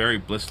seems very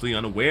blissfully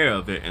unaware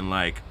of it, and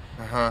like,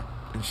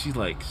 and she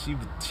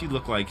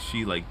looked like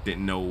she like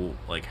didn't know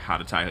like how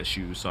to tie her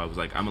shoes. So I was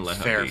like, I'm gonna let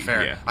her be.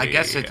 Fair. Yeah, I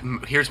guess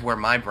here's where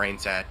my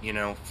brain's at.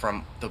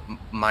 From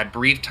my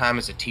brief time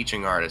as a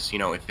teaching artist.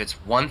 If it's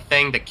one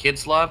thing that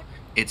kids love,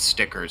 it's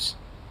stickers.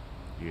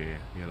 Yeah,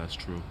 that's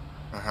true.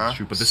 That's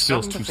true. But this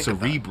feels too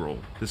cerebral.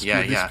 This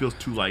feels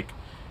too like,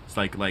 it's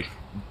like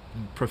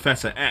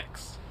Professor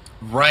X.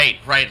 Right.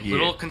 Yeah.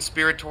 Little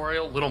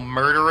conspiratorial, little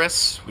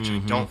murderous, which I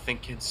don't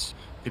think kids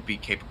could be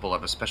capable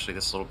of, especially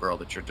this little girl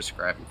that you're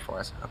describing for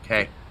us.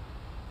 Okay.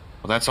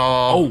 Well, that's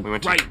all. Oh, we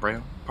went to right.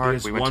 Cabrera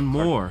Park. There's one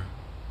more.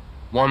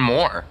 One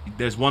more?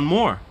 There's one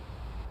more.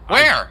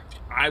 Where?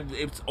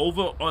 It's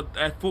over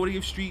at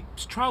 40th Street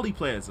Trolley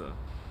Plaza.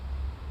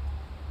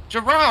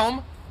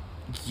 Jerome?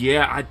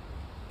 Yeah,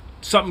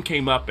 something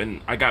came up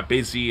and I got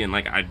busy and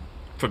like I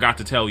forgot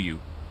to tell you.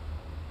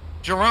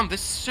 Jerome,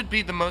 this should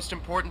be the most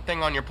important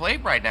thing on your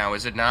plate right now,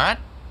 is it not?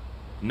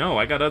 No,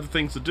 I got other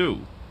things to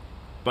do.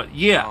 But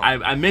yeah,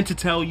 I meant to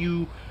tell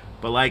you,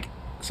 but like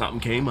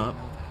something came up.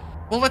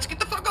 Well, let's get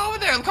the fuck over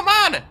there. Come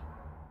on.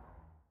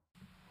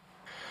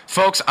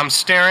 Folks, I'm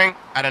staring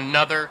at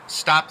another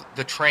Stop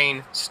the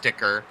Train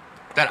sticker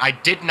that I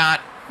did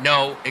not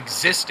know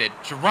existed.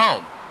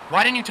 Jerome,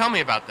 why didn't you tell me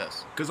about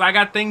this? Because I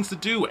got things to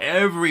do.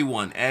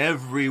 Everyone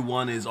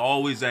is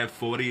always at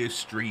 40th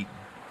Street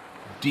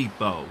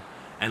Depot.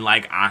 And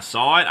like I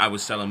saw it, I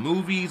was selling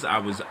movies, I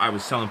was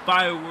selling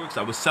fireworks,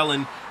 I was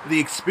selling the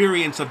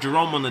experience of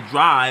Jerome on the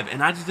Drive,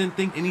 and I just didn't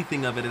think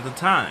anything of it at the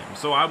time.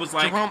 So I was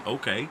like, Jerome,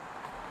 okay.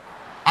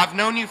 I've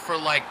known you for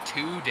like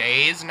 2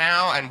 days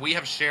now, and we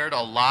have shared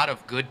a lot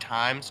of good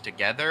times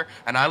together,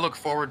 and I look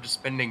forward to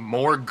spending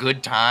more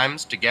good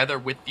times together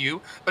with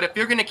you. But if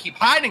you're gonna keep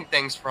hiding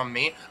things from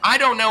me, I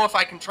don't know if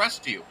I can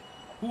trust you.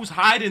 Who's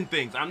hiding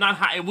things? I'm not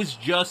hiding. It was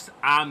just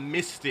I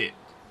missed it.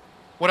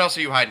 What else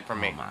are you hiding from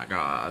me? Oh my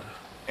God.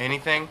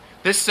 Anything?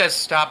 This says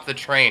stop the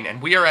train,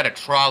 and we are at a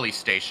trolley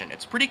station.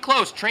 It's pretty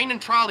close. Train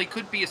and trolley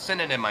could be a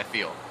synonym, I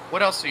feel.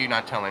 What else are you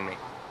not telling me?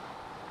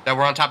 That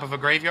we're on top of a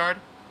graveyard?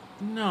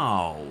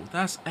 No,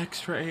 that's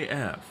extra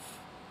AF.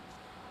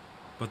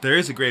 But there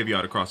is a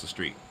graveyard across the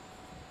street.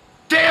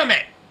 Damn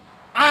it!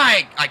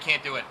 I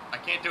can't do it. I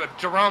can't do it.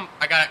 Jerome,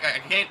 I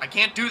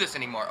can't do this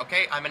anymore,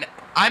 okay?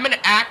 I'm an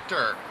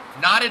actor,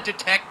 not a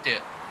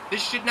detective.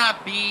 This should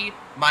not be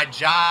my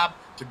job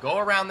to go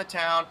around the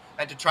town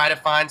and to try to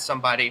find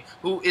somebody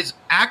who is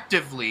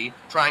actively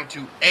trying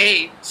to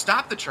A,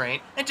 stop the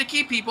train, and to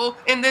keep people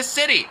in this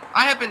city.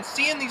 I have been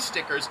seeing these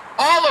stickers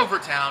all over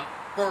town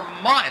for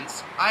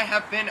months. I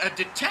have been a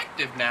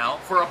detective now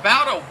for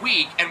about a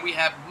week, and we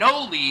have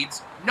no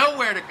leads,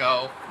 nowhere to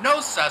go, no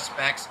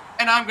suspects,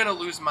 and I'm gonna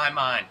lose my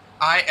mind.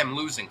 I am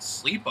losing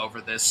sleep over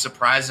this,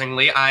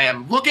 surprisingly. I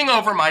am looking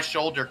over my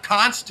shoulder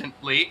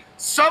constantly.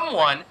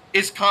 Someone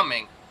is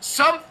coming.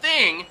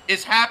 Something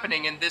is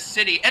happening in this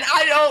city, and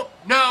I don't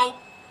know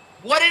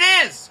what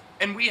it is.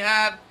 And we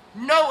have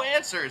no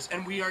answers,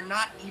 and we are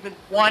not even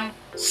one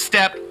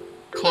step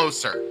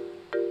closer.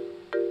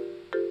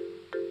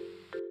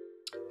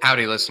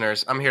 Howdy,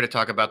 listeners. I'm here to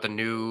talk about the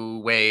new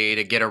way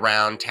to get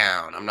around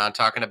town. I'm not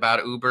talking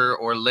about Uber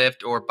or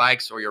Lyft or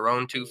bikes or your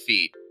own 2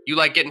 feet. You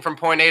like getting from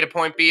point A to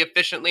point B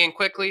efficiently and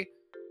quickly?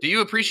 Do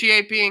you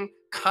appreciate being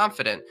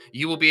confident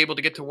you will be able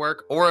to get to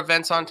work or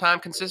events on time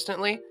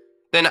consistently?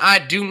 Then I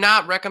do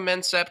not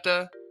recommend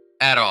SEPTA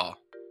at all.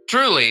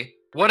 Truly,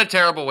 what a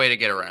terrible way to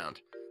get around.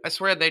 I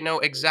swear they know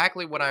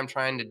exactly what I'm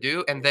trying to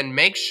do and then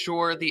make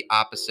sure the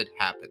opposite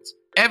happens.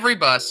 Every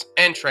bus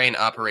and train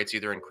operates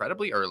either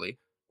incredibly early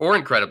or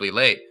incredibly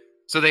late.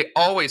 So they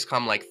always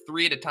come like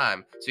 3 at a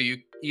time. So you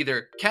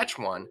either catch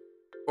one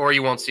or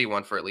you won't see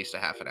one for at least a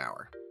half an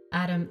hour.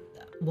 Adam,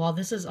 while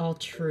this is all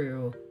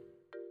true,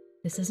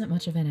 this isn't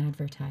much of an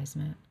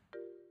advertisement.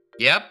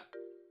 Yep.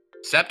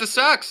 SEPTA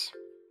sucks.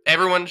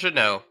 Everyone should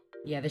know.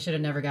 Yeah, they should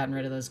have never gotten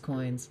rid of those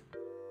coins.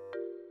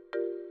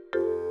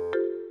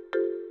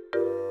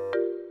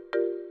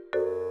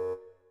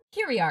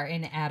 Here we are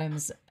in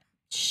Adam's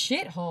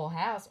shithole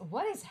house.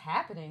 What is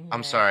happening here?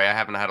 I'm sorry, I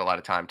haven't had a lot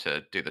of time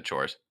to do the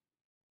chores.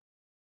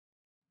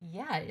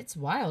 Yeah, it's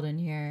wild in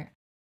here.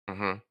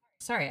 Mm-hmm.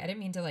 Sorry, I didn't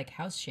mean to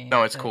house shame.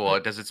 No, it's cool.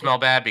 Does it smell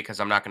bad? Because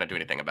I'm not going to do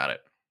anything about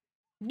it.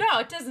 No,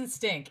 it doesn't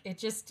stink. It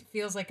just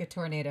feels like a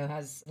tornado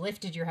has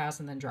lifted your house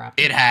and then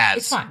dropped it. It has.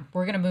 It's fine.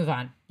 We're going to move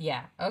on.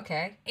 Yeah.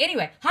 Okay.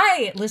 Anyway,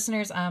 hi,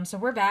 listeners. So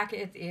we're back.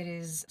 It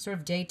is sort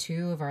of day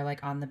 2 of our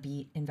on the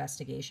beat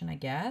investigation, I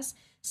guess.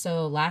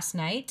 So last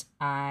night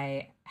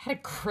I had a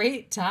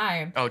great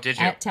time. Oh, did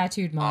you? At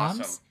Tattooed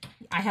Moms.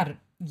 Awesome.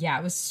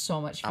 It was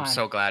so much fun. I'm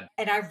so glad.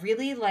 And I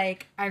really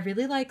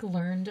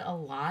learned a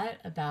lot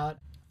about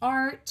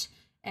art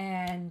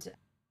and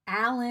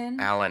Alan.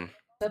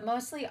 But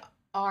mostly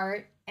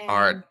art.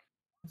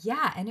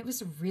 Yeah, and it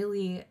was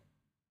really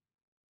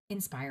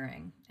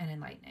inspiring and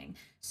enlightening.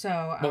 So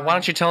well, why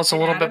don't you tell us a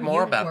little bit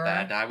more about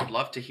that? I would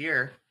love to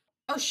hear.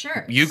 Oh,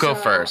 sure. You go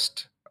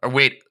first. Or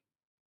wait.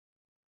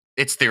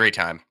 It's theory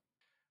time.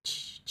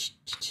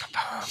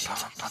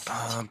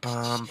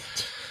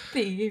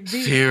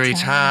 Theory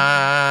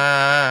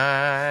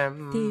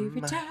time.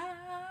 Theory time.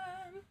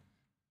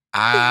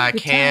 I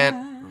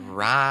can't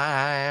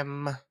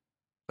rhyme,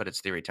 but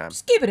it's theory time.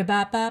 Skip it a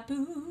bop bop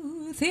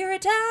boo. Theory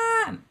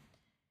time.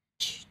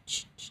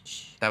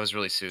 That was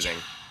really soothing,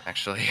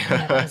 actually.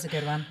 Yeah, that was a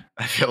good one.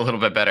 I feel a little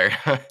bit better.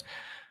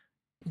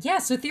 Yeah,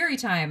 so theory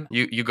time.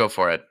 You go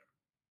for it.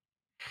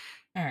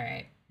 All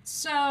right.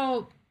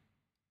 So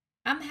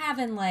I'm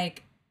having a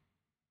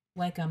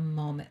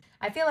moment.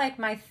 I feel like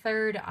my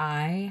third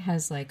eye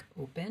has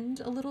opened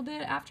a little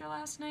bit after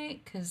last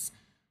night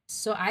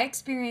so I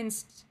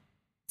experienced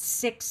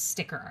 6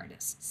 sticker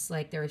artists.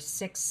 There were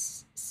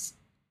six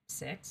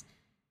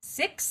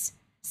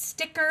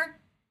sticker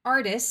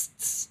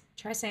artists.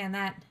 Try saying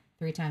that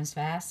 3 times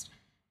fast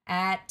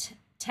at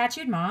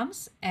Tattooed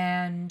Moms,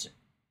 and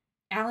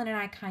Alan and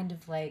I kind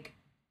of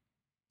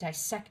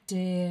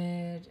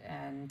dissected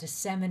and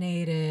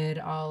disseminated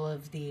all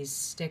of these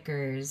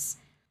stickers.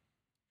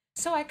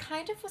 So I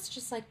kind of was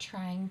just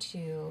trying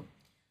to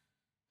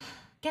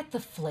get the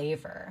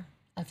flavor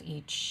of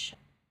each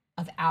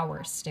of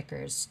our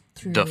stickers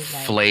through the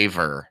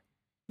flavor.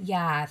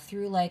 Yeah,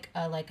 through a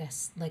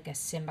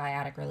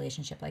symbiotic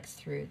relationship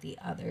through the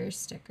other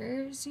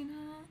stickers,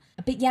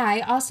 But yeah,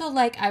 I also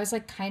I was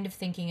kind of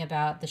thinking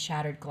about the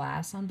shattered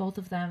glass on both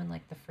of them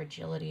and the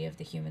fragility of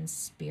the human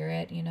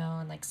spirit,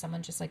 and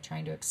someone just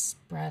trying to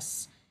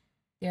express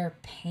their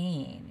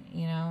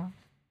pain,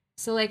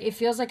 So it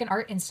feels like an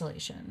art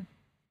installation.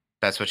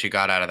 That's what you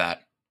got out of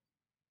that.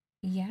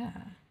 Yeah.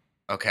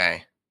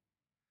 Okay.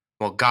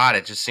 Well, God,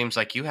 it just seems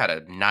like you had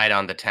a night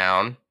on the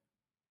town.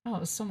 Oh,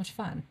 it was so much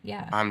fun.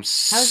 Yeah. I'm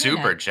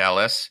super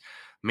jealous.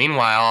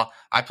 Meanwhile,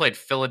 I played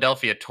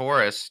Philadelphia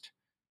tourist,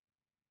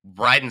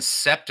 riding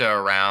SEPTA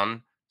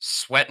around,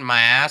 sweating my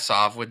ass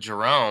off with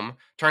Jerome.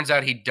 Turns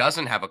out he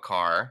doesn't have a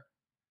car.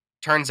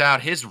 Turns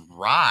out his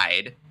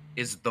ride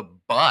is the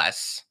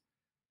bus.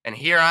 And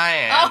here I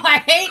am. Oh, I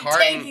hate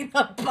carting- taking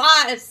the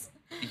bus.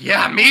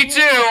 Yeah, me too.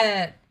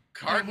 It.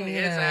 Carting hate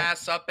his it.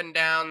 ass up and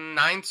down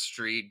 9th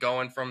Street,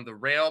 going from the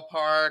rail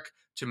park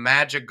to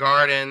Magic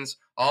Gardens,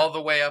 all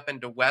the way up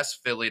into West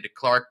Philly to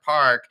Clark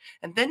Park.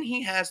 And then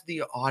he has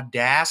the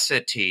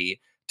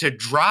audacity to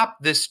drop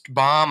this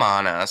bomb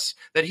on us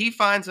that he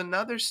finds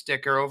another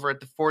sticker over at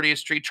the 40th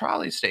Street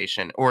trolley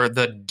station, or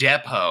the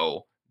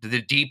depot.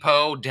 The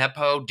depot.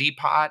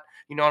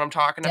 You know what I'm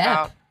talking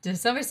about? Dep. Did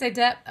somebody say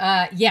Dep?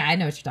 Yeah, I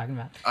know what you're talking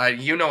about.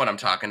 You know what I'm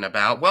talking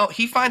about. Well,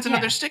 he finds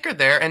another Yeah. sticker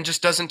there and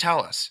just doesn't tell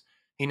us.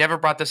 He never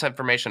brought this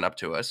information up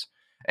to us.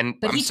 And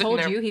But I'm he sitting told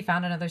there, you he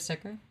found another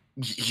sticker?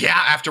 Yeah,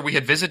 after we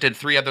had visited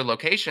 3 other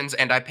locations,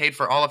 and I paid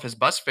for all of his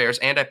bus fares,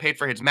 and I paid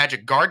for his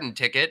Magic Garden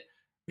ticket,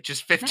 which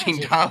is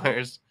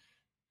 $15.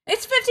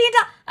 It's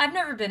 $15. I've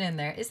never been in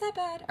there. Is that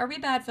bad? Are we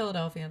bad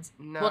Philadelphians?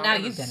 No, well, now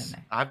it you've been was- in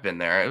there. I've been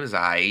there. It was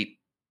aight.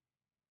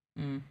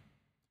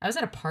 I was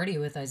at a party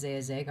with Isaiah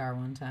Zagar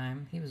one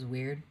time. He was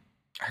weird.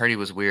 I heard he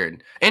was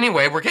weird.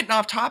 Anyway, we're getting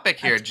off topic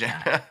here,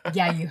 Jenna.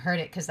 Yeah, you heard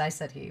it because I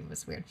said he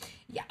was weird.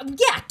 Yeah,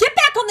 get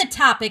back on the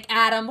topic,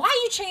 Adam. Why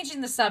are you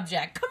changing the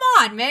subject? Come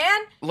on,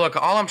 man. Look,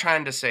 all I'm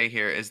trying to say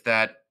here is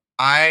that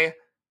I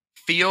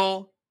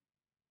feel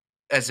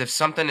as if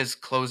something is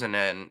closing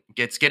in,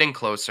 it's getting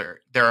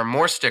closer. There are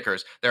more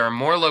stickers, there are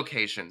more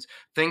locations,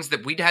 things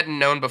that we hadn't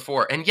known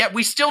before, and yet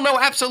we still know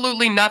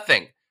absolutely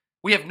nothing.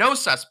 We have no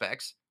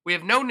suspects, we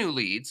have no new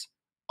leads.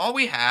 All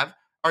we have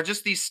are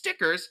just these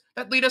stickers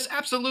that lead us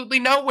absolutely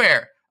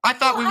nowhere. I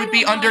thought we Well, I would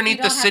be don't know if underneath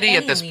we the don't have city at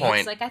any this leads.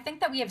 point. Like, I think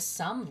that we have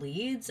some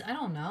leads. I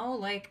don't know.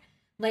 Like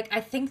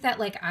I think that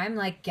like I'm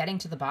like getting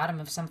to the bottom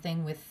of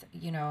something with,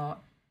 you know,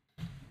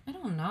 I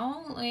don't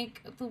know,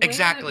 like the way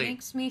Exactly. that it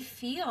makes me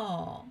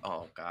feel.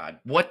 Oh, God.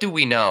 What do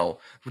we know?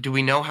 Do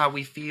we know how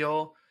we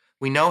feel?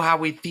 We know how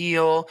we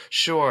feel,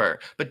 sure.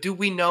 But do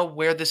we know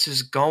where this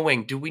is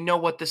going? Do we know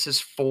what this is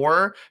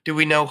for? Do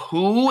we know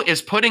who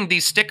is putting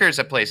these stickers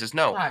at places?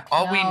 No. Fuck,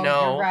 all we no,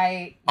 know, you're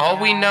right. all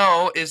we Yeah.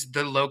 know is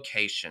the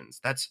locations.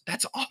 That's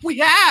all we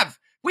have.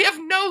 We have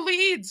no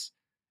leads.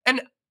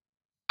 And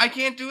I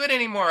can't do it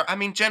anymore. I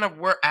mean, Jenna,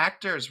 we're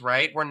actors,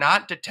 right? We're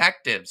not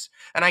detectives.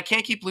 And I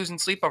can't keep losing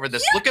sleep over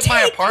this. Look at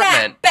my Take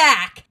apartment. that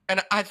back.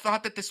 And I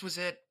thought that this was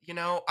it. You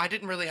know, I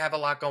didn't really have a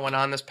lot going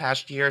on this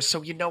past year.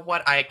 So you know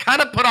what? I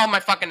kind of put all my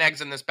fucking eggs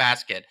in this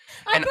basket.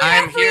 I And put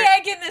I'm every here.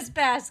 egg in this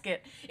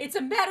basket. It's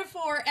a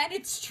metaphor and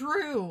it's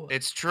true.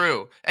 It's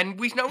true. And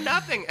we know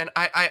nothing. And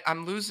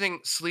I'm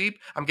losing sleep.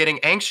 I'm getting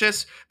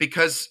anxious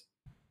because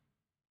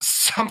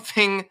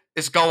something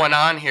is going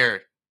on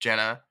here,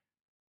 Jenna.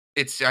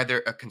 It's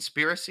either a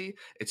conspiracy,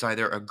 it's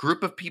either a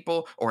group of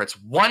people, or it's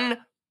one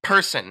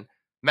person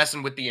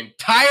messing with the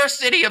entire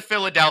city of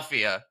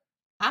Philadelphia.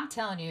 I'm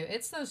telling you,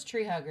 it's those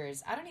tree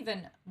huggers. I don't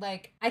even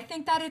like. I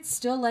think that it's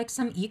still like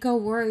some eco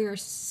warrior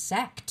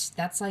sect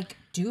that's like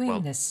doing Well,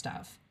 this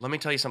stuff. Let me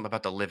tell you something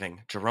about the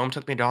living. Jerome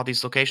took me to all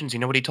these locations. You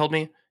know what he told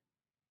me?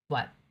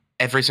 What?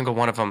 Every single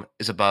one of them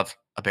is above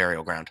a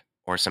burial ground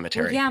or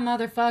cemetery. Well, yeah,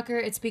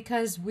 motherfucker. It's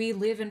because we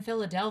live in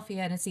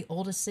Philadelphia and it's the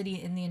oldest city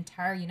in the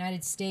entire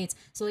United States.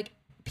 So like,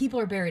 people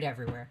are buried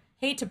everywhere.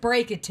 Hate to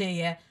break it to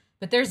you,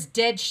 but there's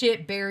dead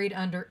shit buried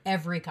under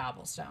every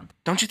cobblestone.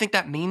 Don't you think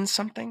that means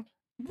something?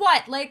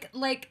 What? Like,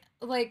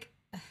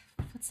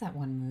 what's that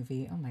one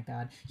movie? Oh my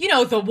God. You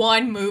know, the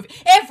one movie,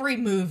 every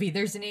movie,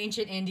 there's an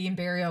ancient Indian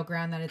burial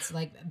ground that it's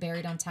like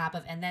buried on top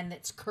of, and then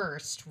it's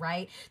cursed,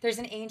 right? There's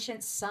an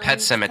ancient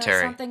Pet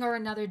cemetery. something or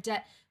another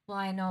dead. Well,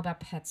 I know about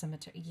Pet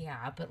Cemetery.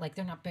 Yeah, but like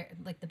they're not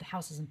like the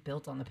house isn't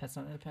built on the Pet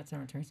Cemetery. The Pet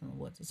Cemetery's in the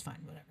woods. It's fine,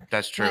 whatever.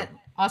 That's true. But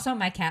also,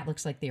 my cat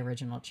looks like the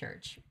original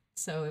church.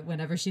 So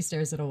whenever she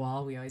stares at a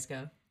wall, we always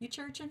go, "You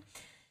churching?"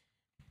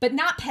 But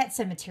not Pet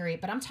Cemetery.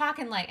 But I'm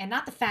talking like, and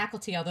not The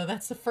Faculty, although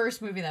that's the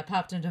first movie that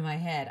popped into my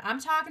head. I'm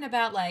talking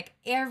about like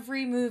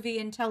every movie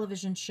and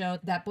television show,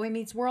 that Boy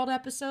Meets World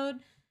episode,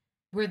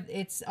 where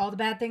it's all the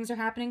bad things are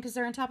happening because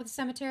they're on top of the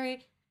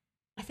cemetery.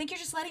 I think you're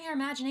just letting your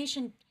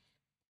imagination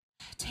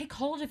take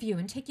hold of you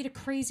and take you to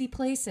crazy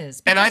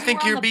places. And I because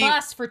think you were you're on the being-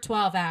 bus for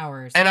 12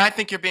 hours. And I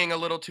think you're being a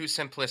little too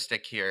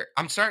simplistic here.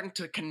 I'm starting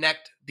to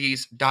connect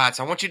these dots.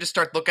 I want you to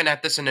start looking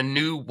at this in a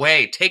new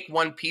way. Take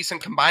one piece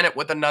and combine it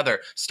with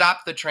another.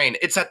 Stop the train.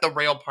 It's at the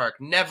rail park.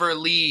 Never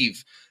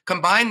leave.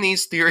 Combine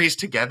these theories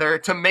together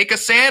to make a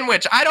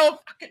sandwich. I don't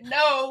fucking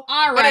know.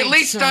 All right, but at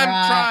least I'm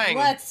Surratt, trying.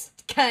 Let's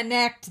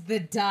connect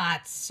the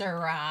dots,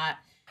 Surratt.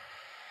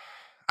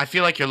 I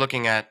feel like you're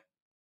looking at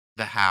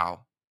the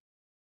how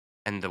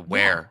and the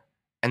where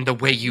and the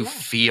way you Yeah.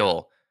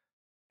 feel.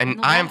 And And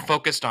the I am why.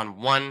 focused on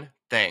one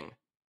thing.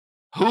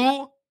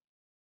 Who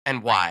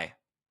and why?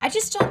 I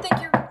just don't think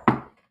you're...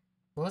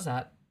 What was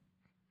that?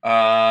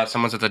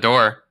 Someone's at the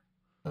door.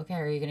 Okay,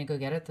 are you going to go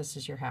get it? This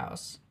is your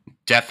house.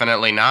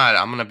 Definitely not.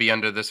 I'm gonna be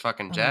under this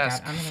fucking Oh my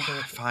desk. God, I'm going to go...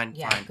 Fine,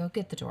 Yeah, fine. go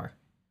get the door.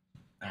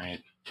 All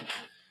right.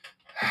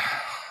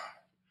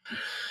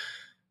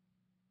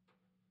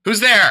 Who's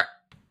there?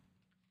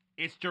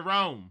 It's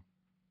Jerome.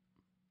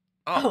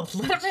 Oh,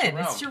 let him in.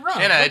 It's Jerome.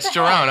 Jenna, What it's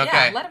the hell? Jerome.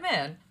 Okay. Yeah, let him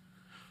in.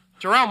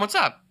 Jerome, what's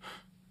up?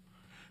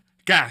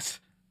 Guys,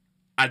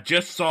 I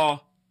just saw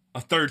a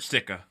third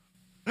sticker.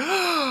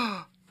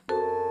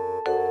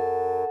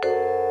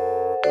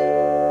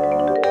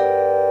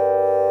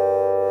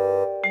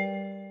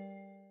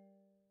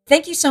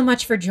 Thank you so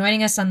much for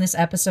joining us on this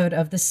episode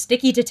of The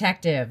Sticky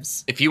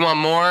Detectives. If you want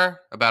more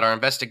about our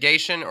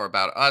investigation or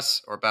about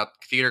us or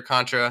about Theater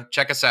Contra,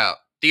 check us out.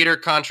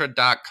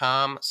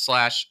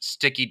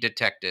 theatercontra.com/sticky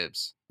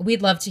detectives.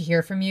 We'd love to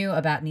hear from you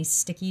about any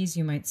stickies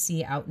you might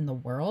see out in the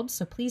world.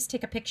 So please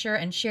take a picture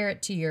and share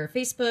it to your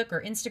Facebook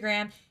or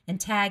Instagram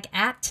and tag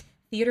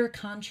 @Theater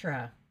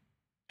Contra.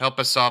 Help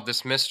us solve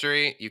this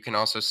mystery. You can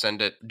also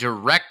send it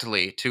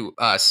directly to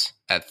us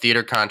at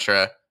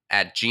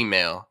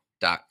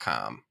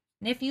theatercontra@gmail.com.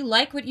 And if you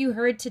like what you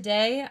heard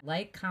today,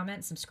 like,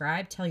 comment,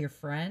 subscribe, tell your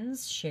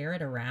friends, share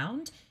it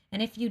around.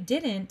 And if you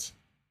didn't,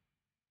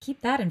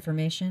 keep that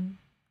information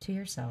to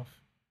yourself.